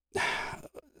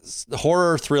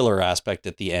horror thriller aspect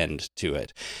at the end to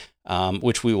it,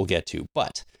 which we will get to.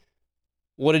 But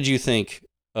what did you think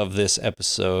of this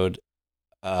episode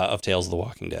of Tales of the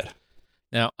Walking Dead?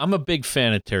 Now, I'm a big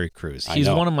fan of Terry Crews. I He's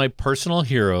know. one of my personal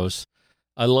heroes.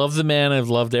 I love the man. I've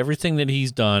loved everything that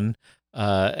he's done.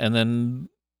 And then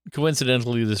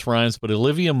coincidentally, this rhymes, but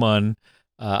Olivia Munn,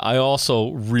 I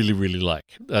also really, really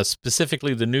like.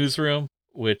 Specifically, The Newsroom,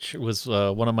 which was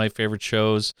one of my favorite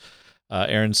shows.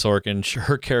 Aaron Sorkin,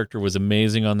 her character was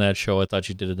amazing on that show. I thought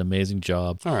she did an amazing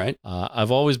job. All right.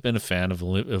 I've always been a fan of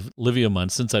Olivia Munn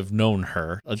since I've known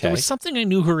her. Okay. There was something I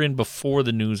knew her in before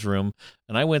The Newsroom,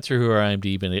 and I went through her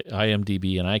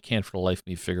IMDb, and I can't for the life of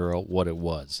me figure out what it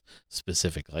was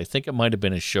specifically. I think it might have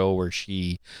been a show where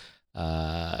she,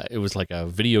 it was like a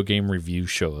video game review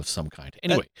show of some kind.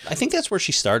 Anyway, I think that's where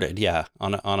she started. Yeah,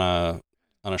 on a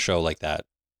show like that.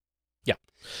 Yeah.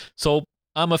 So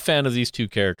I'm a fan of these two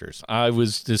characters. I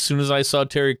was, as soon as I saw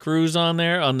Terry Crews on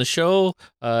there on the show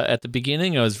at the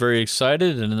beginning, I was very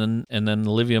excited, and then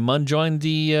Olivia Munn joined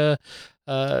the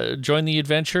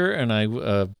adventure, and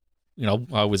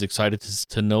I was excited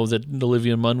to know that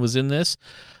Olivia Munn was in this.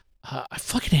 I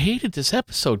fucking hated this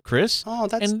episode, Chris. Oh,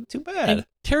 that's too bad. And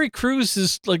Terry Crews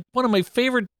is like one of my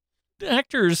favorite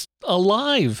actors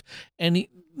alive, and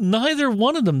neither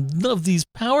one of these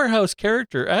powerhouse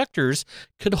character actors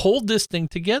could hold this thing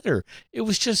together. It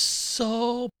was just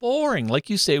so boring. Like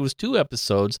you say, it was 2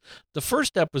 episodes. The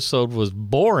first episode was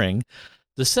boring.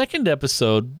 The second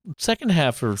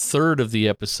half or third of the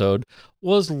episode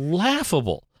was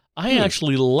laughable. I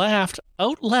actually laughed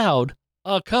out loud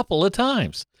a couple of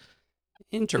times.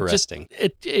 Interesting.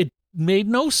 It made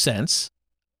no sense.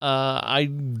 I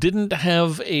didn't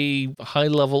have a high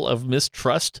level of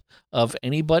mistrust of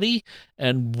anybody,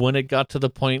 and when it got to the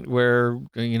point where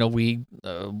Terry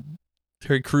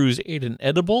Crews ate an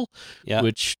edible,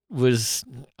 which was,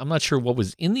 I'm not sure what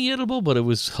was in the edible, but it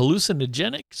was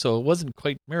hallucinogenic, so it wasn't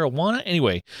quite marijuana.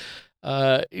 Anyway,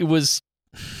 it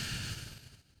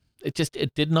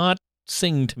did not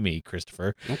sing to me,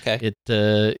 Christopher. Okay.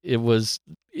 It was,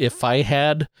 if I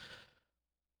had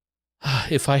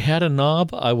a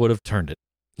knob, I would have turned it.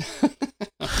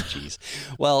 Jeez.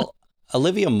 Well,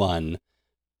 Olivia Munn,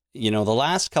 the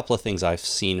last couple of things I've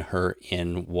seen her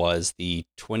in was the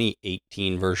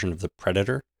 2018 version of The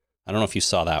Predator. I don't know if you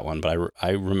saw that one, but I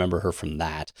remember her from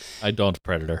that. I don't,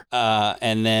 Predator.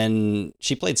 And then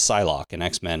she played Psylocke in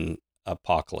X-Men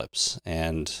Apocalypse.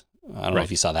 And I don't know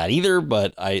if you saw that either,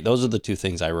 but those are the 2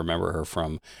 things I remember her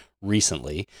from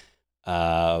recently.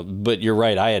 But you're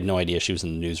right. I had no idea she was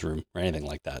in The Newsroom or anything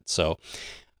like that. So,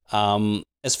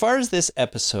 as far as this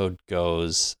episode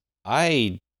goes,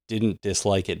 I didn't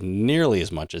dislike it nearly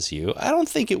as much as you. I don't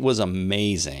think it was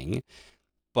amazing,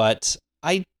 but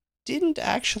I didn't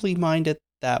actually mind it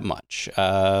that much.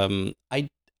 I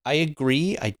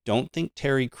agree. I don't think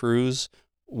Terry Crews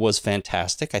was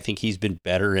fantastic. I think he's been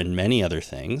better in many other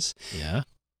things. Yeah.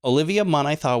 Olivia Munn,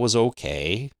 I thought, was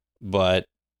okay, but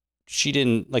she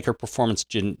didn't, her performance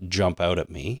didn't jump out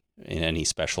at me in any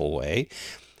special way.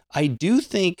 I do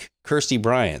think Kirsty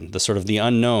Bryan, the sort of the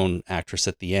unknown actress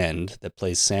at the end that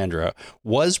plays Sandra,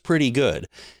 was pretty good.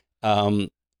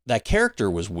 That character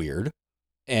was weird,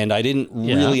 and I didn't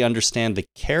really understand the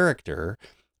character,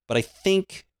 but I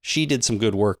think she did some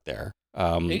good work there.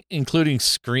 Including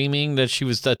screaming that she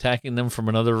was attacking them from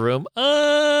another room.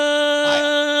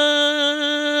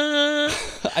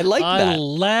 I like that. I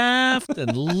laughed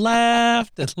and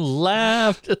laughed and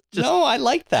laughed. No, I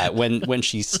like that when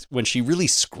she really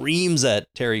screams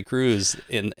at Terry Crews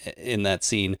in that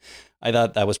scene. I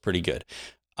thought that was pretty good.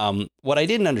 What I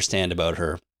didn't understand about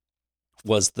her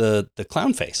was the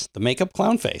clown face, the makeup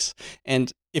clown face.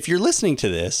 And if you're listening to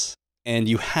this and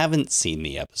you haven't seen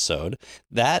the episode,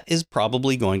 that is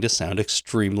probably going to sound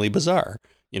extremely bizarre.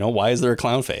 Why is there a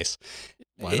clown face?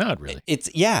 Why not, really?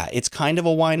 It's kind of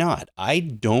a why not. I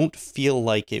don't feel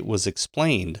like it was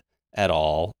explained at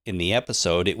all in the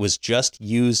episode. It was just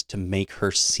used to make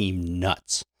her seem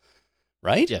nuts.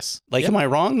 Right? Yes. Am I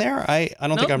wrong there? I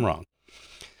don't think I'm wrong.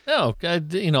 No,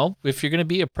 if you're going to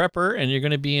be a prepper and you're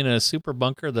going to be in a super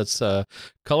bunker that's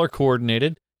color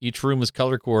coordinated, each room is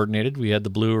color coordinated. We had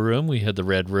the blue room, we had the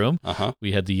red room,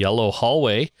 we had the yellow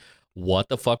hallway. What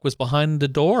the fuck was behind the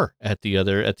door at the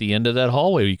end of that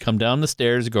hallway? You come down the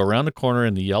stairs, you go around the corner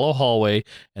in the yellow hallway,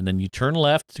 and then you turn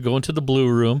left to go into the blue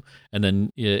room, and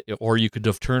then, or you could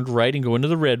have turned right and go into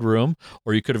the red room,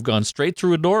 or you could have gone straight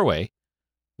through a doorway,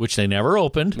 which they never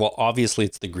opened. Well, obviously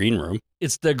it's the green room.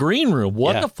 It's the green room.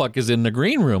 What the fuck is in the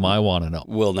green room? I want to know.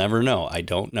 We'll never know. I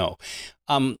don't know.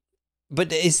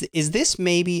 But is this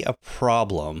maybe a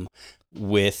problem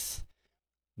with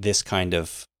this kind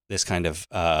of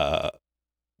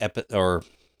or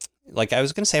like I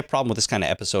was going to say a problem with this kind of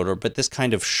episode, but this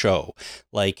kind of show,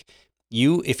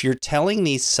 if you're telling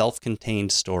these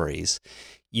self-contained stories,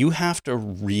 you have to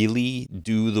really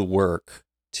do the work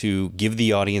to give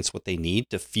the audience what they need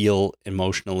to feel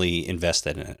emotionally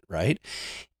invested in it, right?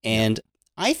 And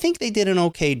I think they did an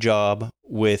okay job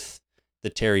with the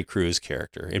Terry Crews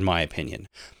character, in my opinion.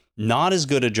 Not as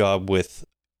good a job with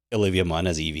Olivia Munn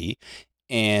as Evie,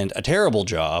 and a terrible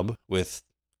job with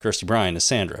Kirsty Bryan as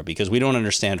Sandra, because we don't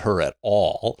understand her at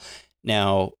all.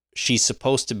 Now, she's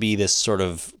supposed to be this sort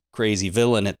of crazy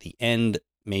villain at the end.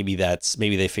 Maybe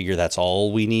they figure that's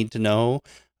all we need to know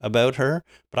about her.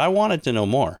 But I wanted to know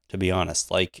more, to be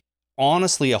honest. Like,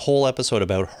 honestly, a whole episode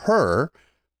about her,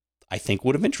 I think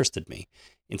would have interested me,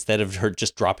 instead of her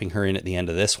just dropping her in at the end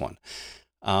of this one.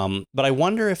 But I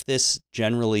wonder if this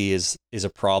generally is a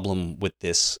problem with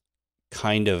this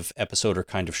kind of episode or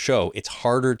kind of show. It's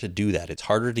harder to do that. It's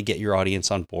harder to get your audience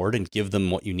on board and give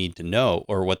them what you need to know,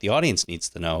 or what the audience needs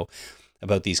to know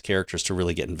about these characters to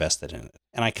really get invested in it.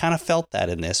 And I kind of felt that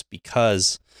in this,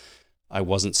 because I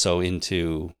wasn't so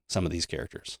into some of these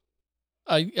characters.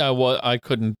 I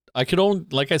could only,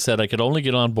 like I said, I could only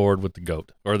get on board with the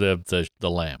goat, or the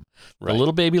lamb, Right. the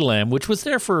little baby lamb, which was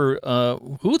there for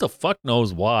who the fuck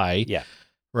knows why. Yeah.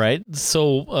 Right.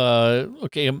 So,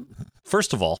 okay.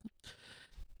 First of all,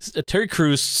 Terry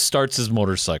Crews starts his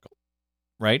motorcycle,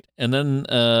 right? And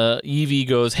then Evie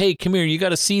goes, "Hey, come here, you got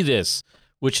to see this,"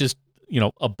 which is,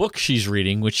 a book she's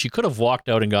reading, which she could have walked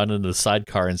out and gotten into the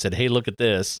sidecar and said, "Hey, look at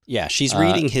this." Yeah, she's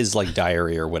reading his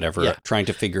diary or whatever, Yeah. trying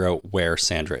to figure out where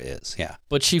Sandra is. Yeah.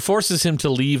 But she forces him to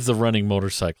leave the running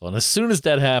motorcycle. And as soon as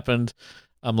that happened,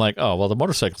 I'm like, oh, well, the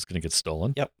motorcycle's going to get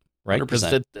stolen. Yep. Right? 'Cause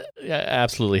 100%. that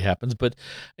absolutely happens. But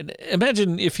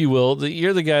imagine, if you will,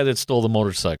 you're the guy that stole the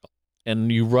motorcycle and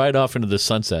you ride off into the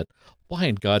sunset. Why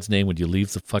in God's name would you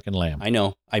leave the fucking lamb? I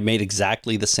know. I made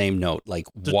exactly the same note. Like,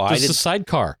 why This is did a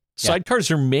sidecar. Yeah. Sidecars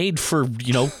are made for,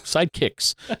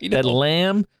 sidekicks. I know. That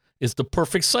lamb is the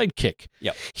perfect sidekick.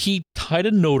 Yep. He tied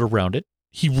a note around it.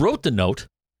 He wrote the note.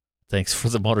 Thanks for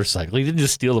the motorcycle. He didn't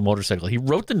just steal the motorcycle. He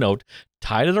wrote the note,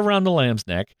 tied it around the lamb's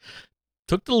neck,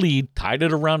 took the lead, tied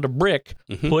it around a brick,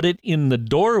 Mhm. put it in the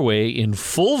doorway in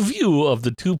full view of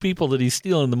the two people that he's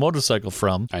stealing the motorcycle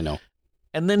from, I know.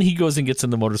 and then he goes and gets in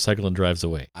the motorcycle and drives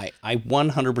away. I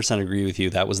 100% agree with you.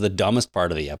 That was the dumbest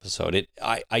part of the episode.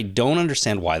 I don't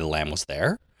understand why the lamb was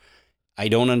there. I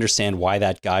don't understand why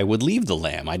that guy would leave the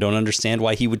lamb. I don't understand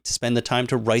why he would spend the time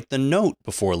to write the note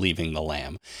before leaving the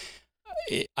lamb.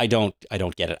 I don't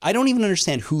get it. I don't even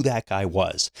understand who that guy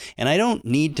was. And I don't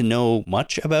need to know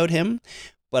much about him,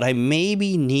 but I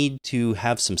maybe need to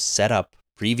have some setup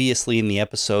previously in the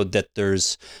episode that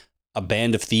there's a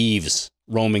band of thieves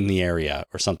roaming the area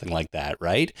or something like that,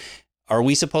 right? Are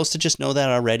we supposed to just know that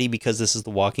already because this is The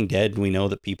Walking Dead and we know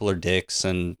that people are dicks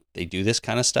and they do this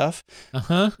kind of stuff?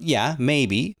 Uh-huh. Yeah,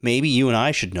 maybe. Maybe you and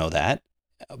I should know that.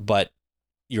 But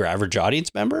your average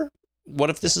audience member? What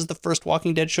if this is the first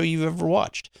Walking Dead show you've ever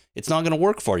watched? It's not going to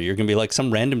work for you. You're going to be like,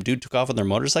 some random dude took off on their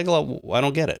motorcycle? I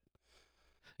don't get it.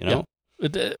 You know?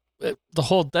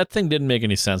 That thing didn't make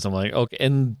any sense. I'm like, okay.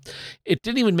 And it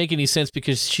didn't even make any sense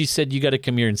because she said, you got to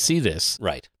come here and see this.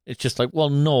 Right. It's just like, well,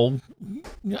 no,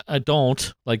 I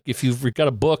don't. Like, if you've got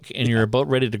a book and you're about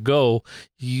ready to go,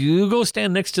 you go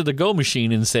stand next to the go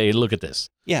machine and say, look at this.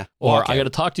 Yeah. Or okay. I got to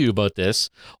talk to you about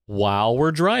this while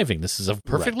we're driving. This is a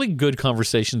perfectly good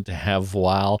conversation to have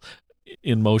while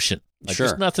in motion. Like, Sure.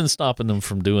 There's nothing stopping them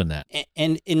from doing that.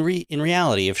 And in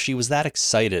reality, if she was that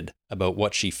excited about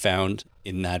what she found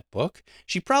in that book,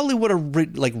 she probably would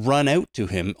have run out to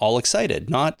him all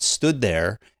excited, not stood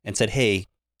there and said, "Hey,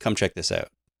 come check this out."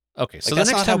 Okay, so Like,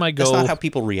 the next time I go, that's not how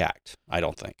people react. I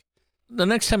don't think. the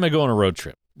next time I go on a road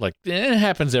trip, like it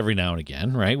happens every now and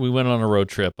again, right? We went on a road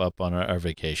trip up on our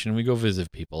vacation. We go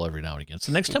visit people every now and again.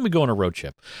 So next time we go on a road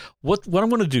trip, what I'm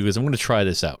going to do is I'm going to try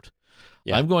this out.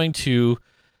 Yeah. I'm going to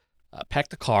pack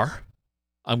the car.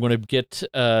 I'm going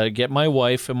to get my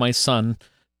wife and my son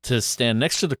to stand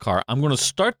next to the car. I'm going to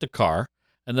start the car,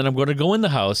 and then I'm going to go in the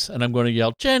house, and I'm going to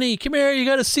yell, "Jenny, come here, you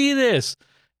got to see this."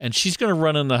 And she's going to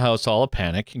run in the house all a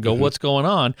panic and go, "What's going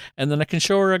on?" And then I can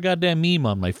show her a goddamn meme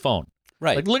on my phone.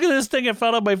 Right. Like, look at this thing I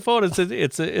found on my phone.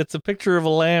 It's a picture of a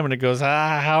lamb, and it goes,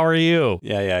 how are you?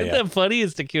 Yeah. Isn't that funny?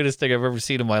 It's the cutest thing I've ever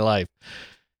seen in my life.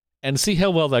 And see how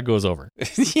well that goes over.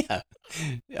 Yeah.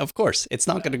 Of course, it's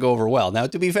not going to go over well. Now,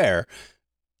 to be fair,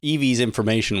 Evie's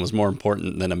information was more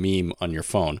important than a meme on your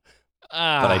phone.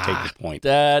 But I take your point.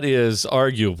 That is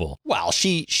arguable. Well,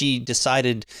 she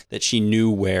decided that she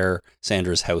knew where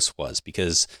Sandra's house was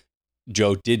because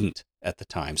Joe didn't at the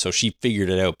time. So she figured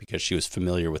it out because she was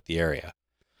familiar with the area.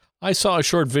 I saw a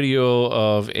short video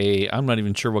of I'm not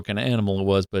even sure what kind of animal it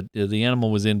was, but the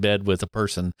animal was in bed with a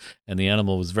person, and the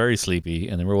animal was very sleepy,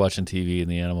 and they were watching TV, and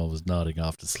the animal was nodding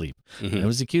off to sleep. Mm-hmm. And it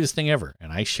was the cutest thing ever,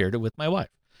 and I shared it with my wife.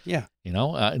 Yeah.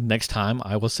 Next time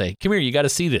I will say, "Come here, you got to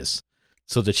see this."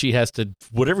 so that she has to,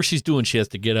 whatever she's doing, she has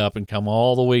to get up and come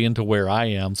all the way into where I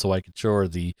am so I can show her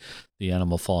the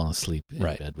animal falling asleep in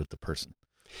bed with the person.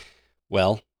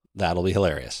 Well, that'll be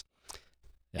hilarious.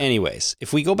 Yeah. Anyways,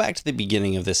 if we go back to the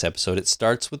beginning of this episode, it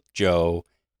starts with Joe,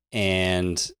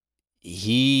 and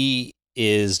he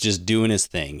is just doing his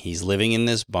thing. He's living in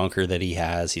this bunker that he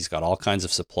has. He's got all kinds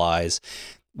of supplies.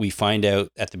 We find out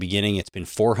at the beginning it's been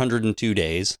 402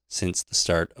 days since the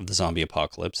start of the zombie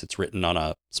apocalypse. It's written on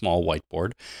a small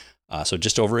whiteboard, so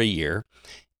just over a year.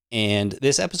 And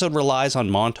this episode relies on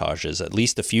montages at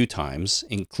least a few times,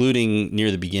 including near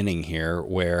the beginning here,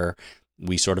 where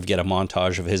we sort of get a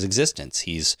montage of his existence.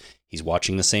 He's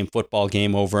watching the same football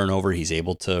game over and over. He's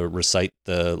able to recite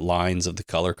the lines of the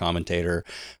color commentator.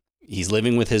 He's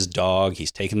living with his dog.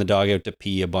 He's taking the dog out to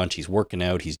pee a bunch. He's working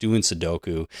out. He's doing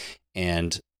Sudoku.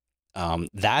 And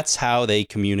that's how they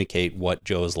communicate what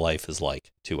Joe's life is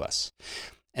like to us.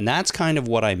 And that's kind of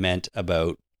what I meant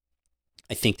about,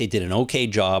 I think they did an okay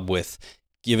job with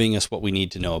giving us what we need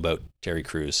to know about Terry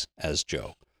Crews as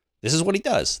Joe. This is what he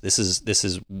does. This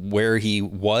is where he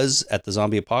was at the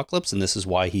zombie apocalypse, and this is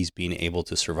why he's been able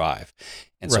to survive.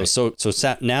 And so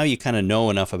now you kind of know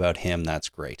enough about him. That's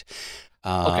great.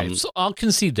 Okay, so I'll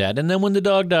concede that. And then when the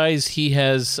dog dies,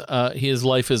 his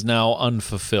life is now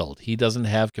unfulfilled. He doesn't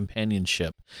have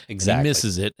companionship. Exactly. He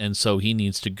misses it, and so he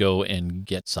needs to go and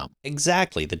get some.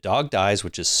 Exactly. The dog dies,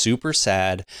 which is super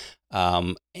sad.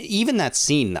 Even that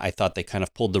scene, I thought they kind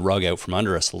of pulled the rug out from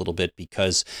under us a little bit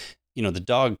because, the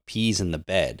dog pees in the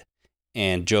bed.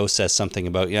 And Joe says something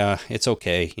about, yeah, it's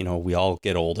okay. We all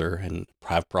get older and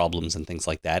have problems and things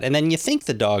like that. And then you think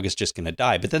the dog is just going to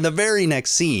die. But then the very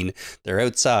next scene, they're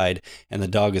outside and the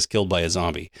dog is killed by a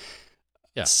zombie.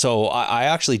 Yeah. So I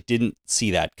actually didn't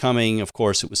see that coming. Of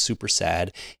course, it was super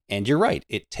sad. And you're right.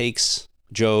 It takes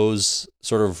Joe's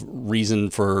sort of reason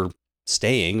for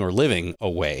staying or living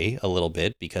away a little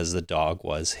bit because the dog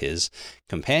was his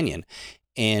companion.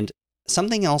 And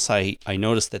something else I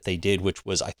noticed that they did, which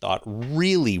was, I thought,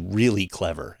 really, really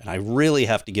clever, and I really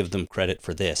have to give them credit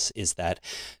for this, is that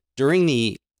during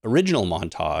the original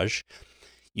montage,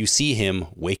 you see him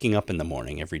waking up in the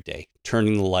morning every day,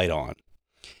 turning the light on.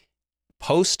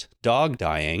 Post dog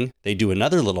dying, they do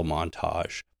another little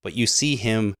montage, but you see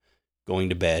him going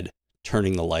to bed,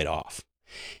 turning the light off.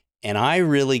 And I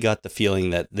really got the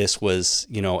feeling that this was,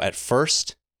 at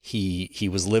first, He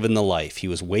was living the life. He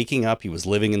was waking up. He was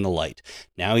living in the light.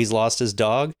 Now he's lost his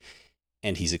dog,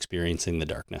 and he's experiencing the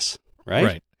darkness. Right.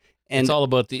 Right. And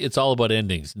it's all about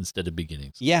endings instead of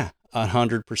beginnings. Yeah,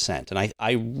 100%. And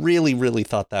I really, really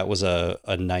thought that was a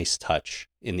nice touch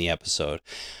in the episode.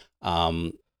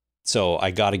 So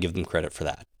I got to give them credit for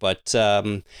that. But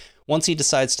once he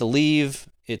decides to leave,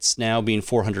 it's now been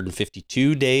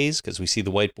 452 days because we see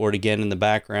the whiteboard again in the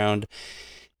background.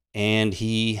 And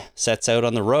he sets out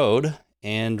on the road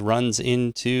and runs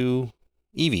into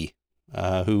Evie,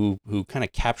 who kind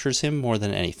of captures him more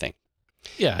than anything.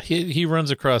 Yeah, he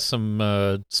runs across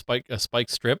some spike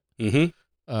strip,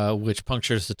 which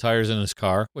punctures the tires in his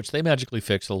car, which they magically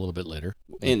fix a little bit later.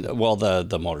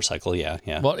 The motorcycle,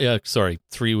 yeah. Well, yeah, sorry,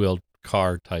 3-wheeled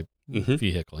car type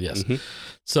vehicle, yes. Mm-hmm.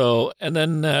 So and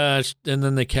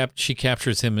then she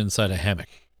captures him inside a hammock,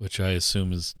 which I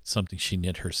assume is something she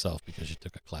knit herself because she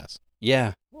took a class.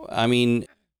 Yeah, I mean,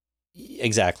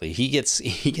 exactly. He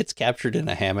gets captured in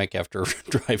a hammock after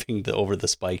driving over the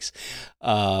spikes.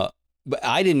 But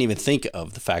I didn't even think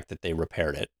of the fact that they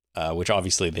repaired it, which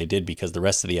obviously they did because the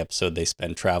rest of the episode they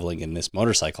spend traveling in this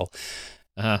motorcycle.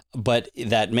 But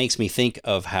that makes me think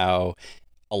of how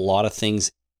a lot of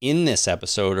things in this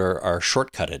episode are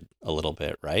shortcutted a little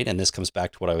bit, right? And this comes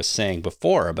back to what I was saying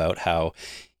before about how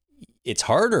it's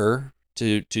harder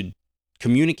to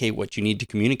communicate what you need to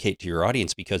communicate to your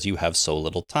audience because you have so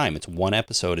little time. It's one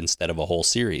episode instead of a whole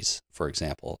series, for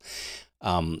example.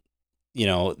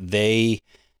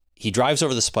 He drives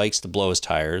over the spikes to blow his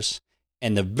tires,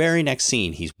 and the very next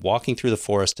scene, he's walking through the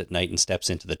forest at night and steps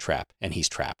into the trap, and he's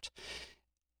trapped.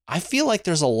 I feel like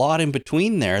there's a lot in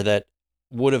between there that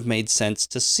would have made sense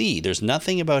to see. There's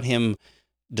nothing about him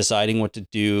deciding what to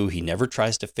do. He never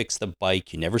tries to fix the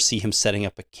bike. You never see him setting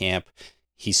up a camp.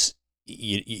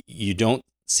 You don't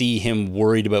see him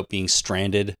worried about being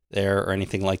stranded there or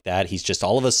anything like that. He's just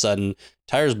all of a sudden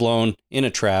tires blown in a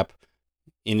trap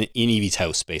in Evie's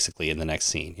house, basically, in the next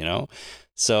scene,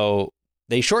 So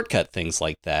they shortcut things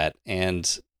like that,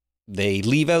 and they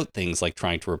leave out things like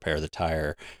trying to repair the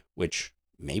tire, which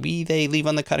maybe they leave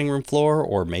on the cutting room floor,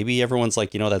 or maybe everyone's like,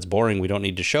 that's boring. We don't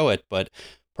need to show it. But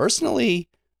personally,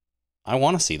 I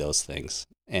want to see those things.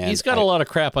 And he's got a lot of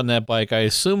crap on that bike. I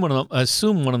assume one of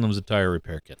them is a tire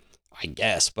repair kit. I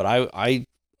guess, but I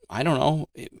I don't know.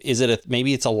 Is it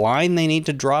maybe it's a line they need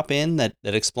to drop in that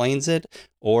explains it,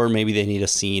 or maybe they need a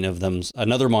scene of them,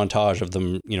 another montage of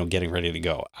them, getting ready to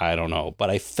go. I don't know, but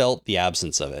I felt the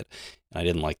absence of it, and I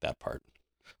didn't like that part.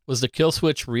 Was the kill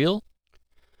switch real?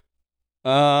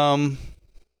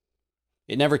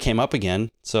 It never came up again,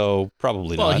 so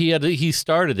probably not. Well, he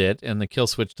started it, and the kill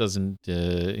switch doesn't.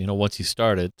 Once you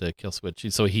start it, the kill switch.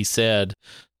 So he said,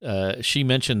 she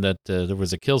mentioned that there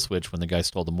was a kill switch when the guy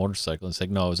stole the motorcycle, and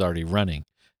said no, it was already running,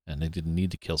 and they didn't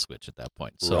need the kill switch at that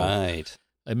point. So right.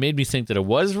 It made me think that it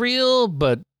was real,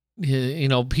 but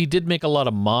he did make a lot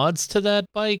of mods to that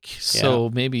bike, so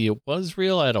maybe it was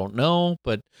real. I don't know,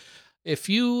 but if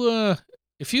you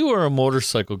were a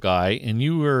motorcycle guy and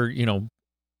you were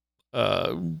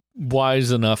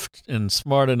wise enough and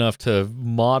smart enough to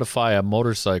modify a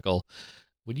motorcycle,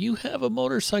 would you have a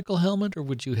motorcycle helmet, or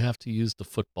would you have to use the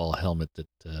football helmet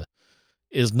that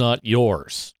is not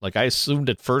yours? Like, I assumed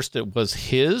at first it was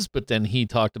his, but then he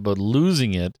talked about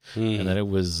losing it and that it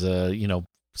was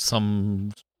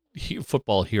some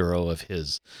football hero of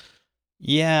his.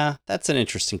 Yeah, that's an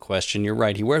interesting question. You're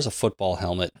right. He wears a football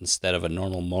helmet instead of a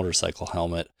normal motorcycle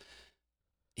helmet.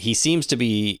 He seems to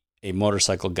be a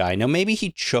motorcycle guy. Now, maybe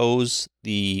he chose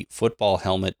the football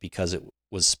helmet because it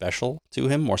was special to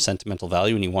him, more sentimental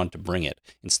value, and he wanted to bring it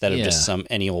instead of just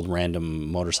any old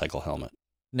random motorcycle helmet.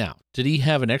 Now, did he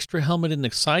have an extra helmet in the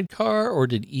sidecar, or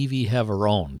did Evie have her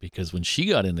own? Because when she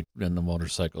got in the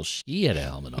motorcycle, she had a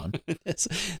helmet on.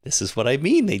 This is what I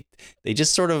mean. They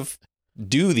just sort of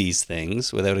do these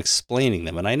things without explaining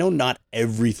them. And I know not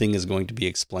everything is going to be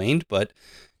explained, but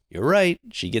you're right.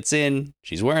 She gets in.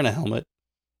 She's wearing a helmet.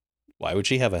 Why would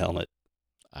she have a helmet?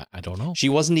 I don't know. She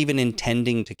wasn't even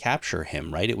intending to capture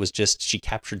him, right? It was just she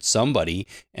captured somebody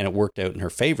and it worked out in her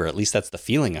favor. At least that's the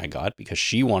feeling I got, because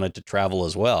she wanted to travel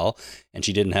as well and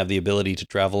she didn't have the ability to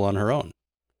travel on her own.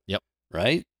 Yep.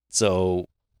 Right? So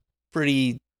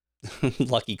pretty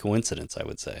lucky coincidence, I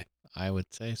would say. I would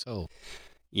say so.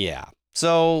 Yeah.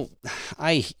 So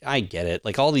I get it.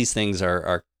 Like, all these things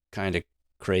are kind of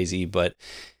crazy, but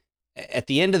at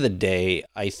the end of the day,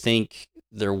 I think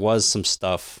there was some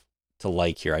stuff to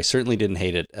like here. I certainly didn't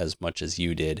hate it as much as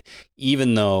you did,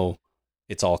 even though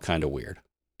it's all kind of weird.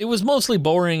 It was mostly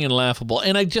boring and laughable.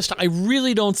 And I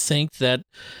really don't think that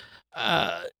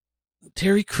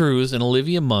Terry Crews and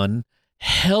Olivia Munn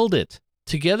held it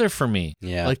together for me.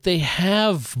 Yeah. Like, they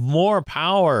have more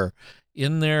power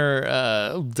in their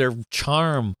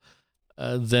charm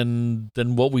than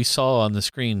what we saw on the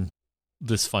screen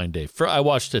this fine day. I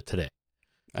watched it today.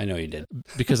 I know you did.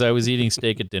 Because I was eating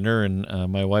steak at dinner, and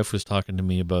my wife was talking to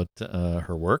me about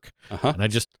her work. Uh-huh.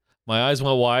 And my eyes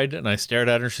went wide, and I stared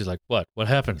at her. She's like, "What? What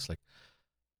happened?" It's like,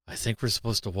 "I think we're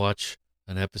supposed to watch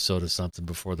an episode of something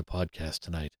before the podcast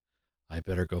tonight. I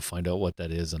better go find out what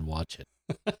that is and watch it."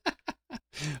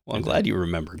 Well, I'm glad you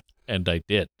remembered. And I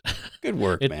did. Good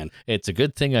work, man. It's a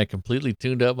good thing I completely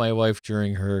tuned out my wife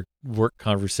during her work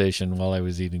conversation while I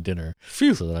was eating dinner,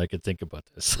 so that I could think about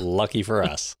this. Lucky for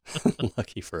us.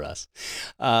 Lucky for us.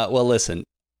 Well, listen,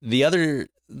 the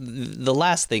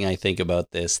last thing I think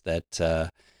about this that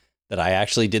I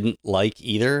actually didn't like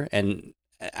either, and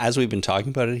as we've been talking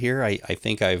about it here, I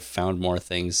think I've found more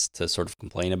things to sort of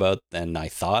complain about than I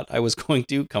thought I was going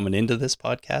to coming into this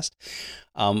podcast.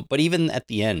 But even at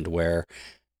the end, where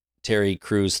Terry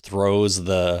Crews throws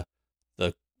the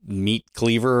meat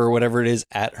cleaver or whatever it is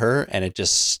at her, and it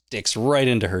just sticks right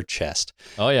into her chest.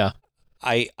 Oh yeah.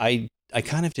 I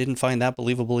kind of didn't find that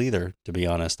believable either, to be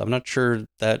honest. I'm not sure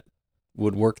that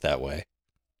would work that way.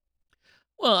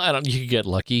 Well, you could get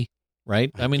lucky,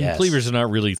 right? I mean, cleavers are not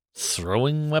really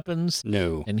throwing weapons.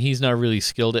 No. And he's not really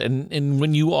skilled. And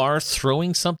when you are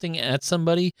throwing something at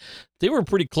somebody, they were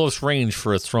pretty close range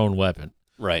for a thrown weapon.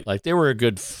 Right. Like, they were a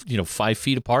good, 5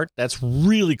 feet apart. That's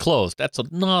really close. That's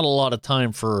not a lot of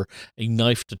time for a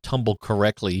knife to tumble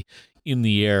correctly in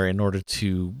the air in order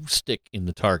to stick in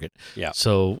the target. Yeah.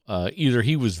 So either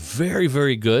he was very,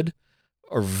 very good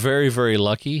or very, very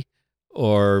lucky,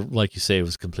 or, like you say, it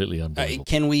was completely unbelievable.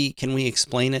 Can we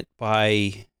explain it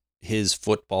by his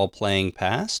football playing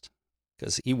past?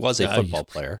 Because he was a football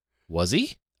player. Was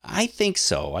he? I think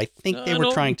so. I think they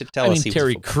were trying to tell us he was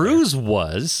Terry a football Crews player.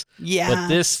 was. Yeah.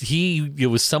 But it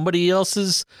was somebody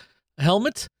else's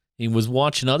helmet. He was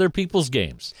watching other people's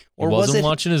games. He wasn't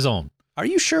watching his own. Are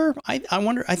you sure? I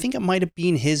wonder. I think it might have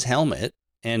been his helmet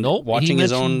and Nope, watching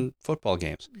his own football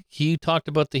games. He talked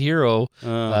about the hero,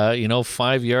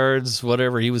 5 yards,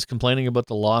 whatever. He was complaining about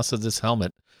the loss of this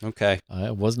helmet. Okay.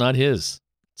 It was not his.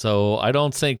 So I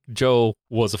don't think Joe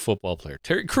was a football player.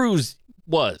 Terry Crews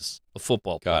was a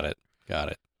football player. Got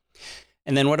it.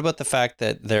 And then what about the fact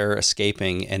that they're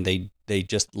escaping and they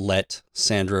just let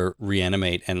Sandra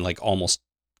reanimate and like almost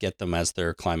get them as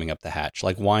they're climbing up the hatch?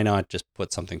 Like, why not just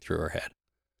put something through her head?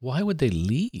 Why would they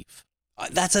leave?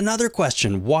 That's another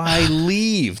question. Why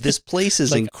leave? This place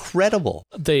is Like, incredible.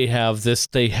 They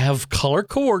have color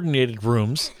coordinated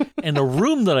rooms and a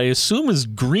room that I assume is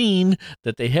green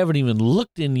that they haven't even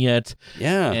looked in yet.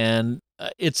 Yeah. And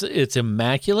it's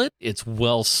immaculate. It's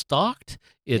well stocked.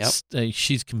 It's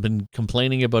she's been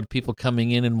complaining about people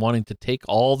coming in and wanting to take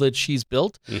all that she's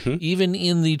built. Mm-hmm. Even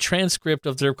in the transcript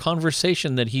of their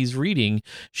conversation that he's reading,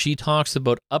 she talks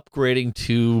about upgrading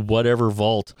to whatever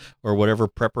vault or whatever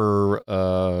prepper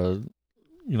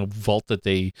vault that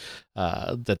they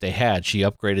had. She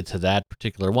upgraded to that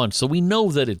particular one. So we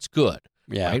know that it's good.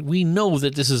 Yeah. Right? We know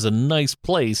that this is a nice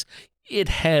place. It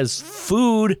has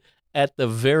food at the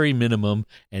very minimum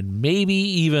and maybe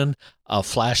even a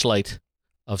flashlight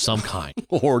of some kind.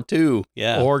 Or two.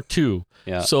 Yeah. Or two.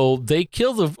 Yeah. So they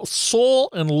kill the sole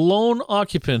and lone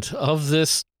occupant of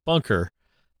this bunker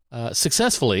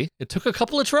successfully. It took a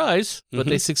couple of tries, but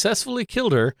they successfully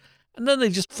killed her. And then they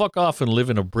just fuck off and live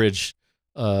in a bridge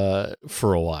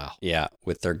for a while. Yeah,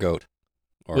 with their goat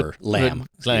or lamb.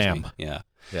 Lamb. Yeah.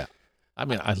 Yeah. I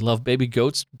mean, I love baby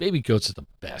goats. Baby goats are the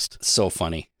best. So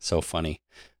funny. So funny.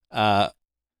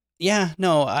 Yeah,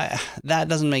 no, that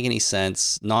doesn't make any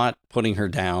sense. Not putting her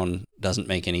down doesn't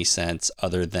make any sense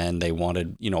other than they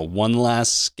wanted, one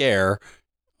last scare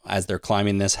as they're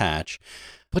climbing this hatch.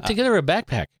 Put together a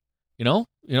backpack,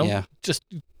 Yeah. just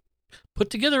put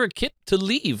together a kit to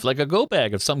leave, like a go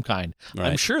bag of some kind.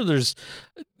 Right. I'm sure there's,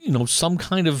 some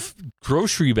kind of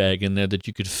grocery bag in there that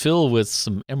you could fill with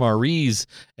some MREs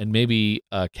and maybe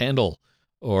a candle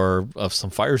or of some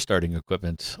fire starting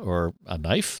equipment or a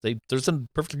knife. There's a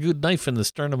perfectly good knife in the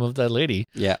sternum of that lady.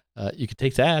 Yeah. You could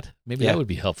take that. Maybe that would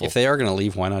be helpful. If they are going to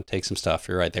leave, why not take some stuff?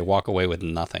 You're right. They walk away with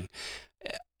nothing.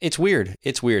 It's weird.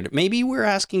 It's weird. Maybe we're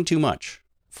asking too much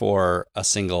for a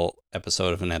single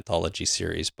episode of an anthology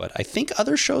series, but I think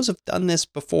other shows have done this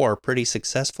before pretty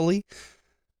successfully.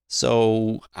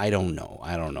 So I don't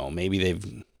know. Maybe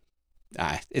they've.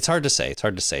 It's hard to say.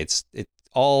 It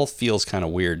all feels kind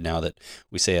of weird now that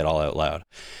we say it all out loud.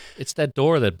 It's that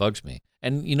door that bugs me.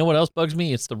 And you know what else bugs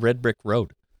me? It's the red brick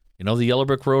road. The yellow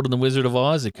brick road in The Wizard of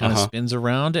Oz? It kind of spins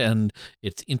around and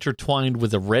it's intertwined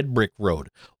with a red brick road.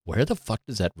 Where the fuck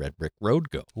does that red brick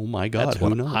road go? Oh my God. That's who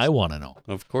what knows? I want to know.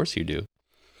 Of course you do.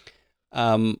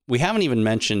 We haven't even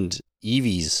mentioned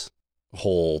Evie's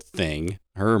whole thing,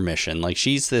 her mission. Like,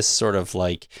 she's this sort of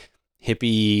like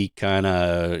hippie kind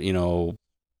of,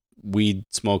 weed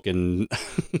smoking,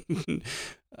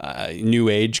 new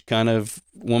age kind of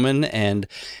woman. And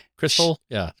Crystal?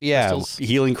 Yeah. Crystals.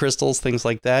 Healing crystals, things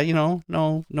like that.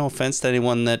 No offense to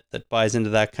anyone that buys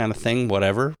into that kind of thing,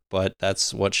 whatever, but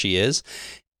that's what she is.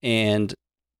 And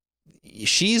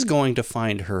she's going to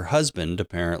find her husband,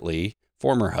 apparently,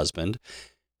 former husband,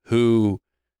 who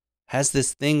has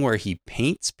this thing where he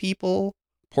paints people,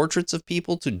 portraits of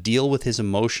people, to deal with his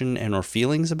emotion and or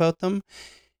feelings about them.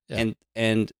 Yeah.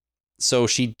 And so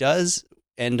she does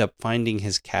end up finding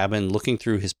his cabin, looking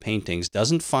through his paintings,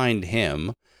 doesn't find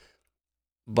him.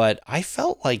 But I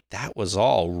felt like that was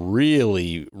all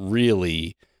really,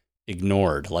 really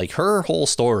ignored. Like, her whole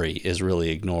story is really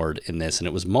ignored in this. And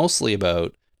it was mostly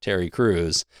about Terry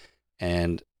Crews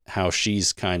and how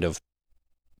she's kind of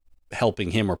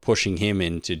helping him or pushing him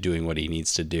into doing what he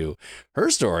needs to do. Her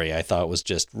story, I thought, was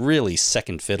just really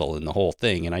second fiddle in the whole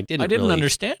thing. And I didn't really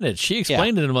understand it. She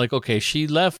explained it. And I'm like, okay, she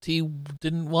left. He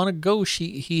didn't want to go.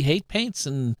 He hate paints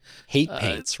and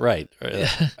paints. Right.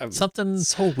 Something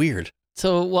so weird.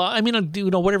 So, well, I mean,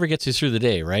 whatever gets you through the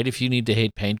day, right? If you need to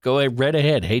hate paint, go right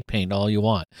ahead, hate paint all you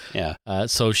want. Yeah.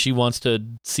 So she wants to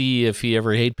see if he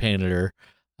ever hate painted her,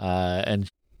 and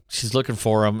she's looking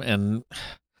for him, and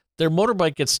their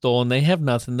motorbike gets stolen. They have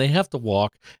nothing. They have to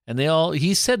walk, and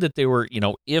he said that they were,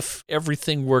 if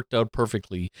everything worked out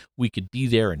perfectly, we could be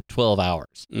there in 12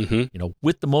 hours,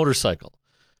 with the motorcycle.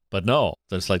 But no,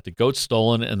 there's like the goat's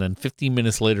stolen, and then 15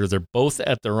 minutes later, they're both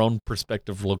at their own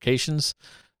respective locations.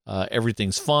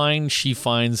 Everything's fine. She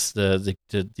finds the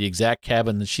exact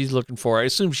cabin that she's looking for. I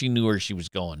assume she knew where she was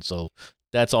going, so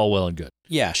that's all well and good.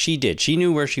 Yeah, she did. She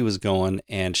knew where she was going,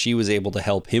 and she was able to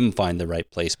help him find the right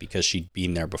place because she'd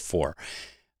been there before.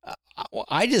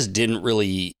 I just didn't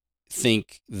really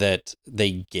think that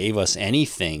they gave us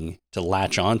anything to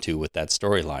latch onto with that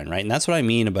storyline, right? And that's what I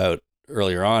mean about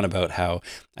earlier on about how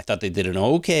I thought they did an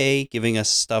okay giving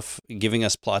us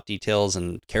plot details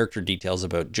and character details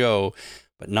about Joe,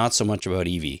 but not so much about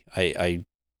Evie.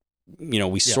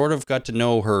 We sort of got to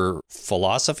know her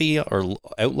philosophy or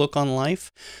outlook on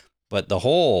life, But the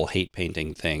whole hate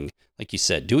painting thing, like you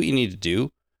said, do what you need to do,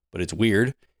 but it's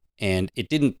weird. And it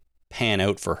didn't pan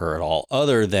out for her at all,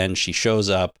 other than she shows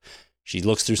up, she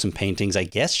looks through some paintings. I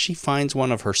guess she finds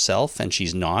one of herself, and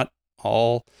she's not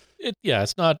all...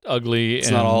 It's not ugly. It's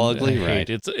not all ugly, right?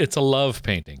 It's a love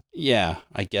painting. Yeah,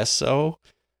 I guess so.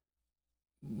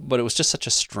 But it was just such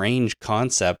a strange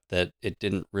concept that it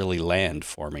didn't really land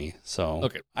for me. So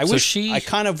okay, I wish I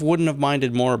kind of wouldn't have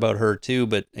minded more about her too.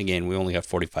 But again, we only have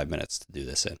 45 minutes to do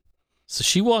this in. So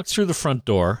she walks through the front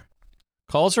door,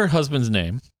 calls her husband's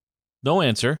name, no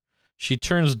answer. She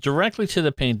turns directly to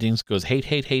the paintings, goes hate,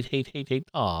 hate, hate, hate, hate, hate.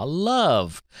 Aw,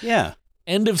 love. Yeah.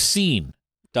 End of scene.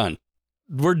 Done.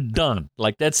 We're done.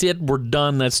 Like, that's it. We're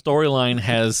done. That storyline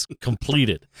has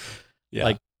completed. Yeah.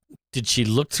 Like, did she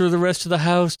look through the rest of the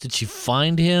house? Did she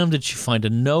find him? Did she find a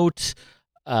note?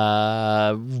 What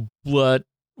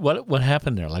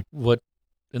happened there? Like, what?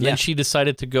 And then she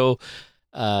decided to go,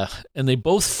 and they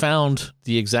both found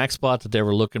the exact spot that they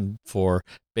were looking for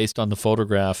based on the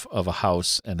photograph of a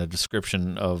house and a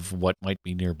description of what might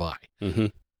be nearby.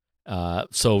 Mm-hmm.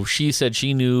 So she said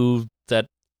she knew that.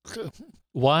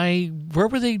 Why? Where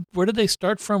did they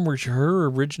start from? Was her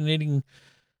originating?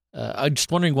 I'm just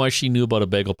wondering why she knew about a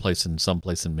bagel place in some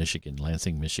place in Michigan,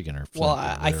 Lansing, Michigan, or Flint, well,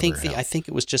 I think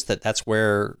it was just that's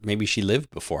where maybe she lived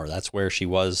before. That's where she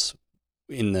was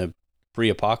in the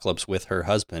pre-apocalypse with her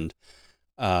husband.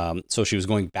 So she was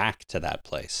going back to that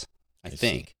place. I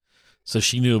think. See. So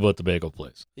she knew about the bagel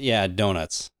place. Yeah,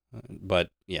 donuts, but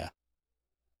yeah.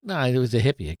 No, it was a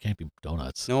hippie. It can't be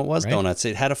donuts. No, it was right? donuts.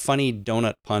 It had a funny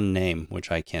donut pun name,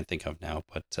 which I can't think of now.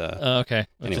 But okay,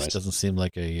 anyways. It just doesn't seem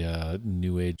like a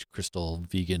new age crystal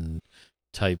vegan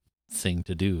type thing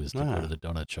to do. Is to go to the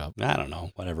donut shop. I don't know.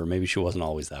 Whatever. Maybe she wasn't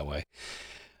always that way.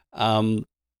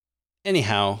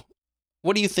 Anyhow,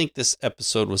 what do you think this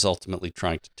episode was ultimately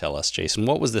trying to tell us, Jason?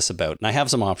 What was this about? And I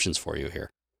have some options for you here.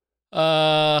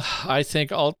 I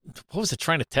think what was it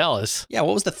trying to tell us? Yeah,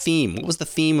 what was the theme? What was the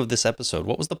theme of this episode?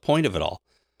 What was the point of it all?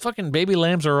 Fucking baby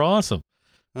lambs are awesome.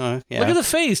 Yeah. Look at the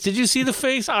face. Did you see the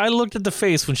face? I looked at the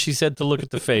face when she said to look at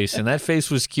the face, and that face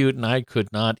was cute, and I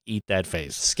could not eat that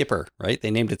face. Skipper, right?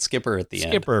 They named it Skipper at the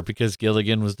end. Skipper, because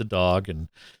Gilligan was the dog, and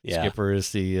yeah. Skipper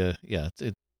is the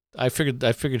I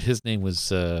figured his name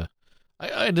was I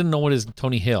didn't know what his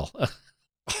Tony Hill.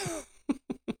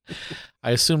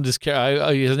 I assumed his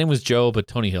name was Joe, but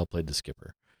Tony Hill played the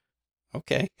skipper.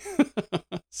 Okay.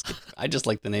 I just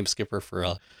like the name Skipper for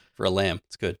a lamb.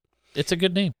 It's good. It's a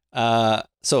good name.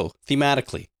 So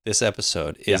thematically, this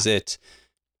episode, is it,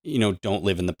 don't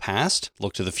live in the past,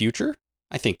 look to the future?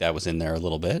 I think that was in there a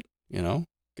little bit,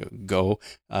 go,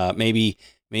 maybe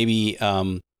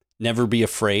never be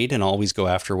afraid and always go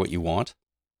after what you want.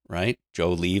 Right?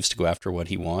 Joe leaves to go after what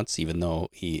he wants, even though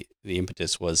the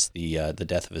impetus was the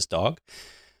death of his dog.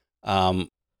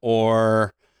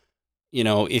 Or,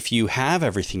 if you have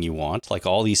everything you want, like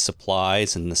all these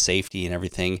supplies and the safety and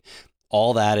everything,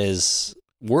 all that is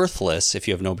worthless if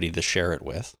you have nobody to share it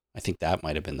with. I think that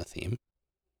might have been the theme.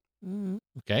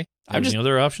 Okay. Any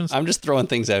other options? I'm just throwing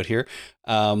things out here.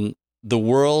 The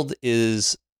world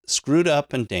is screwed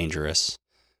up and dangerous,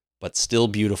 but still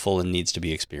beautiful and needs to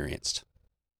be experienced.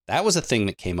 That was a thing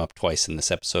that came up twice in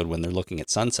this episode when they're looking at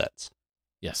sunsets.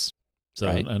 Yes. So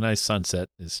right? A nice sunset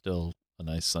is still a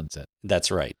nice sunset.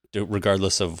 That's right.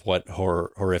 Regardless of what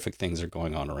horrific things are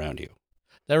going on around you.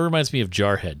 That reminds me of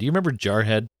Jarhead. Do you remember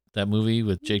Jarhead, that movie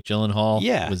with Jake Gyllenhaal?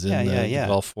 Yeah. Was in the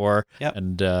Gulf War. Yep.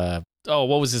 And,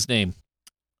 what was his name?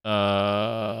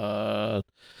 Their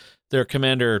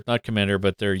not commander,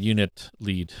 but their unit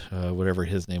lead, whatever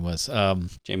his name was.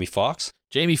 Jamie Foxx?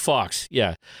 Jamie Foxx,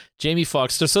 yeah. Jamie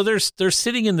Foxx. So they're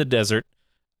sitting in the desert,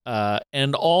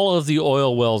 and all of the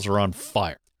oil wells are on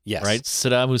fire. Yes. Right?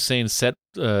 Saddam Hussein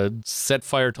set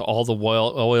fire to all the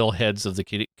oil heads of the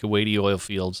Kuwaiti oil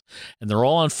fields, and they're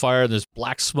all on fire. There's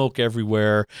black smoke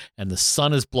everywhere, and the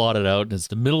sun is blotted out, and it's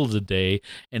the middle of the day,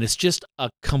 and it's just a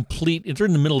complete, they're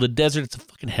in the middle of the desert. It's a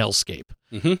fucking hellscape.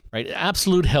 Mm-hmm. Right?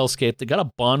 Absolute hellscape. They got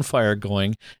a bonfire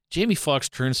going. Jamie Foxx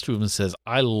turns to him and says,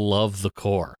 I love the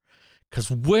Corps. Because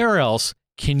where else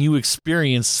can you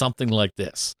experience something like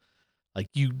this? Like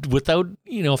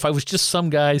if I was just some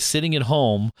guy sitting at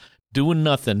home doing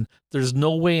nothing, there's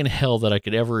no way in hell that I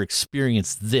could ever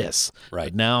experience this. Right.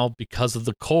 But now, because of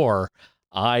the Corps,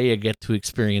 I get to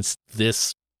experience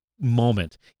this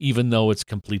moment, even though it's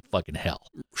complete fucking hell.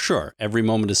 Sure. Every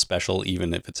moment is special,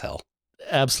 even if it's hell.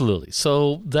 Absolutely.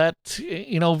 So that,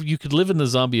 you could live in the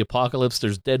zombie apocalypse.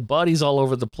 There's dead bodies all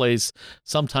over the place.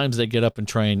 Sometimes they get up and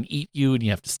try and eat you, and you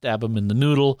have to stab them in the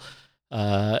noodle.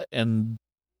 And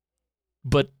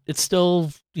but it's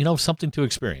still, something to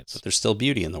experience. But there's still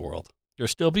beauty in the world.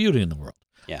 There's still beauty in the world.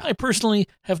 Yeah. I personally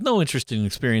have no interest in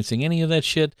experiencing any of that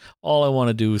shit. All I want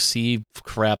to do is see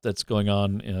crap that's going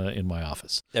on in my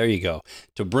office. There you go.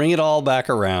 To bring it all back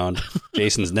around,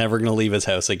 Jason's never going to leave his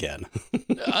house again.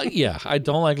 Yeah, I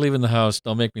don't like leaving the house.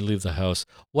 Don't make me leave the house.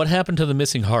 What happened to the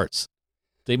missing hearts?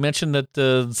 They mentioned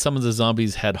that some of the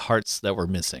zombies had hearts that were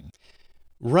missing.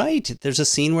 Right. There's a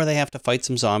scene where they have to fight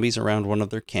some zombies around one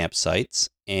of their campsites,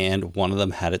 and one of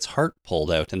them had its heart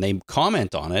pulled out, and they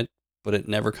comment on it, but it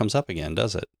never comes up again,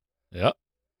 does it? Yep.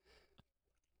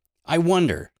 I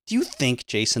wonder, do you think,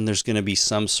 Jason, there's going to be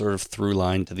some sort of through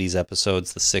line to these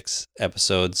episodes, the 6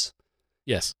 episodes?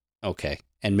 Yes. Okay.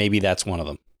 And maybe that's one of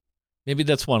them. Maybe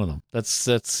that's one of them. That's.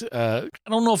 I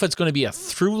don't know if it's going to be a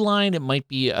through line. It might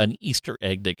be an Easter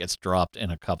egg that gets dropped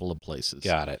in a couple of places.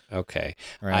 Got it. Okay.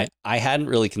 Right. I hadn't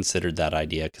really considered that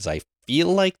idea because I feel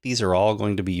like these are all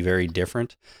going to be very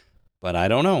different, but I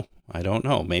don't know.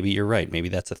 Maybe you're right. Maybe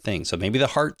that's a thing. So maybe the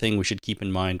heart thing we should keep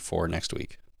in mind for next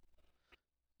week.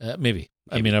 Maybe.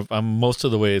 I mean, I'm most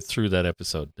of the way through that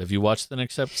episode. Have you watched the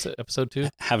next episode 2?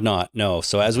 Have not, no.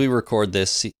 So as we record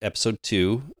this, episode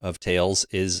 2 of Tales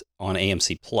is on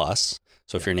AMC Plus.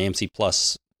 So if you're an AMC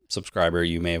Plus subscriber,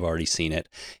 you may have already seen it.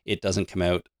 It doesn't come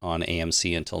out on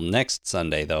AMC until next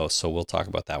Sunday, though, so we'll talk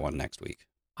about that one next week.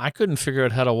 I couldn't figure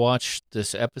out how to watch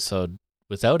this episode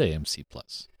without AMC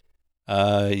Plus.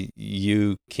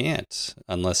 You can't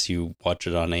unless you watch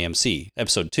it on AMC.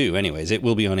 Episode 2, anyways. It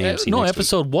will be on AMC No, next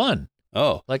episode week. 1.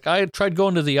 Oh. Like I tried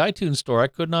going to the iTunes store. I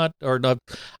could not,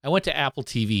 I went to Apple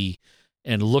TV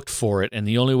and looked for it, and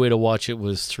the only way to watch it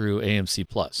was through AMC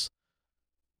Plus.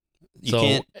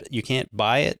 You can't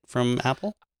buy it from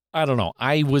Apple? I don't know.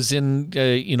 I was in,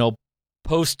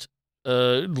 post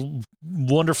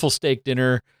wonderful steak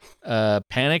dinner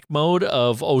panic mode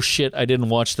of, oh shit, I didn't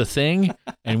watch The Thing.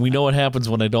 And we know what happens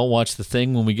when I don't watch The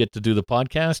Thing when we get to do the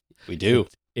podcast. We do.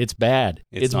 It's bad.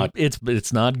 It's not good.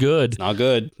 It's not good.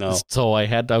 No. So I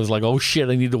was like, oh shit,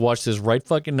 I need to watch this right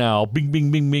fucking now. Bing,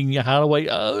 bing, bing, bing. How do I?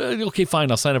 Okay,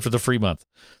 fine. I'll sign up for the free month.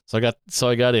 So I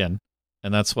got in,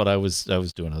 and that's what I was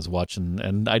doing. I was watching,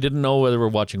 and I didn't know whether we're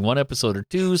watching 1 episode or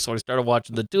 2. So I started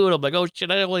watching the 2, and I'm like, oh shit,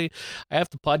 I have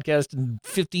to podcast in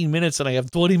 15 minutes, and I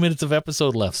have 20 minutes of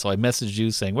episode left. So I messaged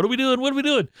you saying, what are we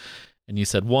doing? And you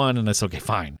said 1, and I said, okay,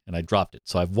 fine, and I dropped it.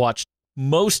 So I've watched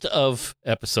most of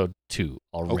episode 2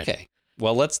 already. Okay.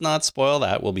 Well, let's not spoil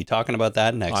that. We'll be talking about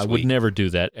that next week. I would never do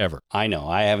that, ever. I know.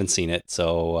 I haven't seen it,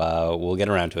 so we'll get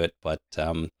around to it. But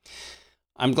I'm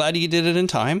glad you did it in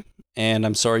time, and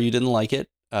I'm sorry you didn't like it.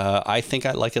 I think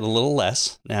I like it a little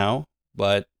less now,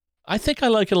 but... I think I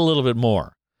like it a little bit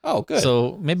more. Oh, good.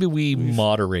 So maybe we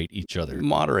moderate each other.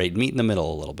 Meet in the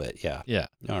middle a little bit, yeah. Yeah.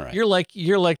 All right. You're like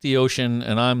the ocean,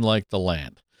 and I'm like the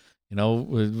land.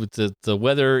 The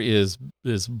weather is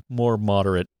more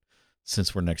moderate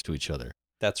since we're next to each other.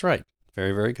 That's right.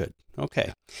 Very, very good.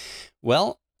 Okay.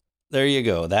 Well, there you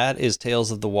go. That is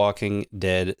Tales of the Walking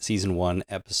Dead Season 1,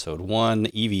 Episode 1,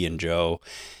 Evie and Joe.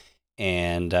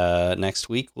 And next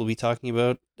week, we'll be talking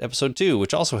about Episode 2,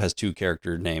 which also has 2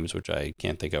 character names, which I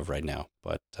can't think of right now.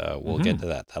 But we'll get to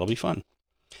that. That'll be fun.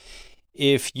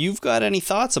 If you've got any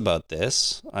thoughts about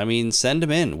this, send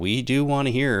them in. We do want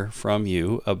to hear from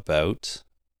you about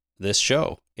this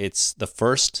show. It's the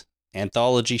first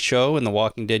anthology show in the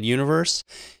Walking Dead universe.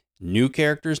 New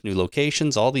characters, new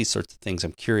locations, all these sorts of things.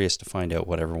 I'm curious to find out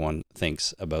what everyone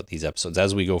thinks about these episodes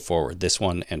as we go forward, this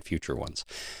one and future ones.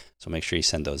 So make sure you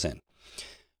send those in.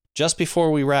 Just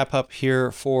before we wrap up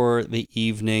here for the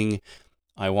evening,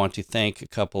 I want to thank a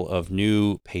couple of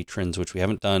new patrons, which we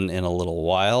haven't done in a little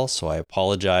while, so I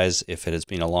apologize if it has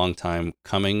been a long time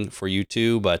coming for you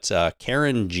two, but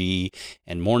Karen G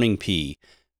and Morning P,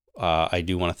 I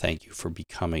do want to thank you for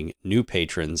becoming new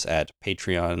patrons at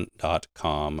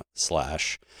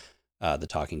patreon.com/The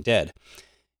Talking Dead.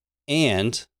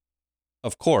 And,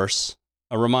 of course,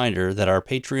 a reminder that our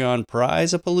Patreon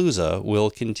Prize-a-Palooza will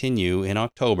continue in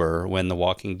October when The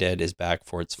Walking Dead is back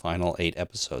for its final 8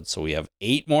 episodes. So we have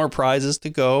 8 more prizes to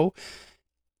go,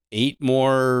 8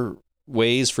 more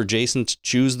ways for Jason to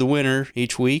choose the winner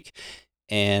each week,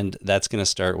 and that's going to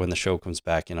start when the show comes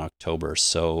back in October.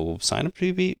 So sign up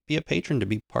to be a patron to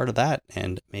be part of that,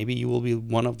 and maybe you will be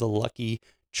one of the lucky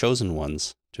chosen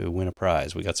ones to win a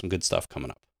prize. We got some good stuff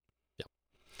coming up. Yep.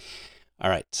 All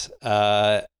right.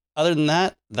 Other than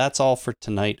that, that's all for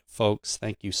tonight, folks.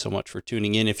 Thank you so much for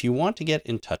tuning in. If you want to get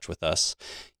in touch with us,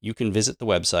 you can visit the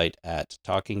website at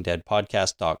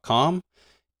talkingdeadpodcast.com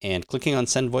and clicking on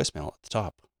send voicemail at the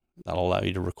top. That'll allow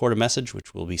you to record a message,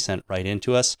 which will be sent right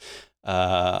into us.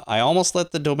 I almost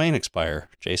let the domain expire,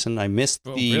 Jason. I missed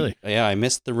I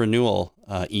missed the renewal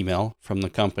email from the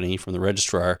company, from the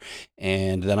registrar,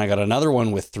 and then I got another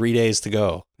one with 3 days to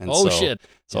go. And shit!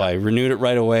 So I renewed it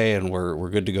right away, and we're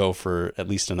good to go for at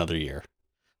least another year.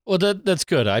 Well, that's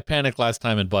good. I panicked last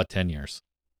time and bought 10 years.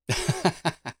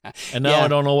 And now I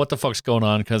don't know what the fuck's going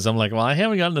on because I'm like, well, I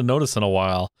haven't gotten a notice in a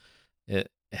while.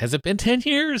 Has it been 10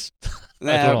 years?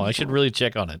 I don't know. I should really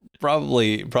check on it.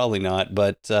 Probably not.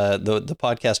 But the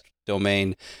podcast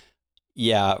domain,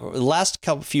 the last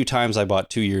few times I bought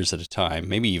 2 years at a time,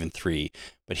 maybe even 3.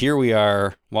 But here we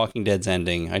are, Walking Dead's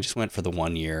ending. I just went for the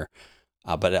 1 year.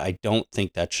 But I don't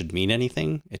think that should mean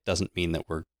anything. It doesn't mean that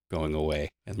we're going away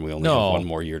and we only have 1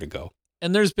 more year to go.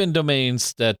 And there's been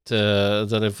domains that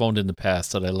I've owned in the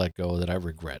past that I let go that I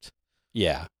regret.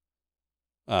 Yeah.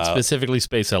 Specifically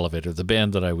Space Elevator, the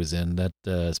band that I was in, that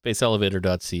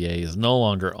spaceelevator.ca is no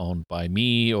longer owned by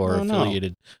me or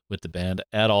affiliated with the band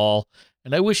at all.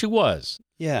 And I wish it was.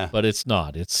 Yeah. But it's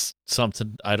not. It's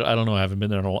something, I don't know, I haven't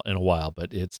been there in a while,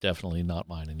 but it's definitely not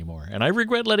mine anymore. And I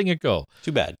regret letting it go.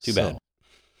 Too bad. Yeah.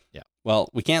 Well,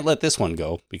 we can't let this one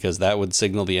go because that would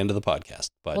signal the end of the podcast.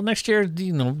 But well, next year,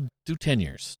 do 10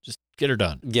 years. Just get her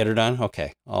done. Get her done?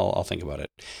 Okay. I'll think about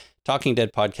it.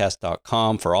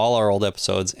 TalkingDeadPodcast.com for all our old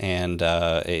episodes and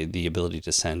the ability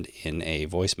to send in a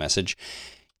voice message.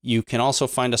 You can also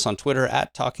find us on Twitter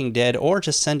at Talking Dead or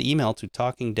just send email to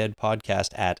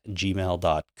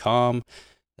talkingdeadpodcast@gmail.com.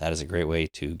 That is a great way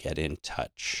to get in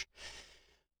touch.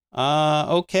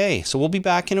 Okay, so we'll be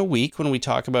back in a week when we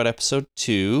talk about episode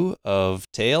 2 of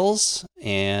Tales,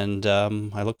 and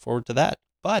I look forward to that.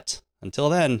 But until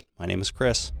then, my name is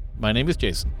Chris. My name is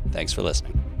Jason. Thanks for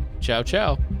listening. Ciao,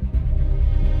 ciao.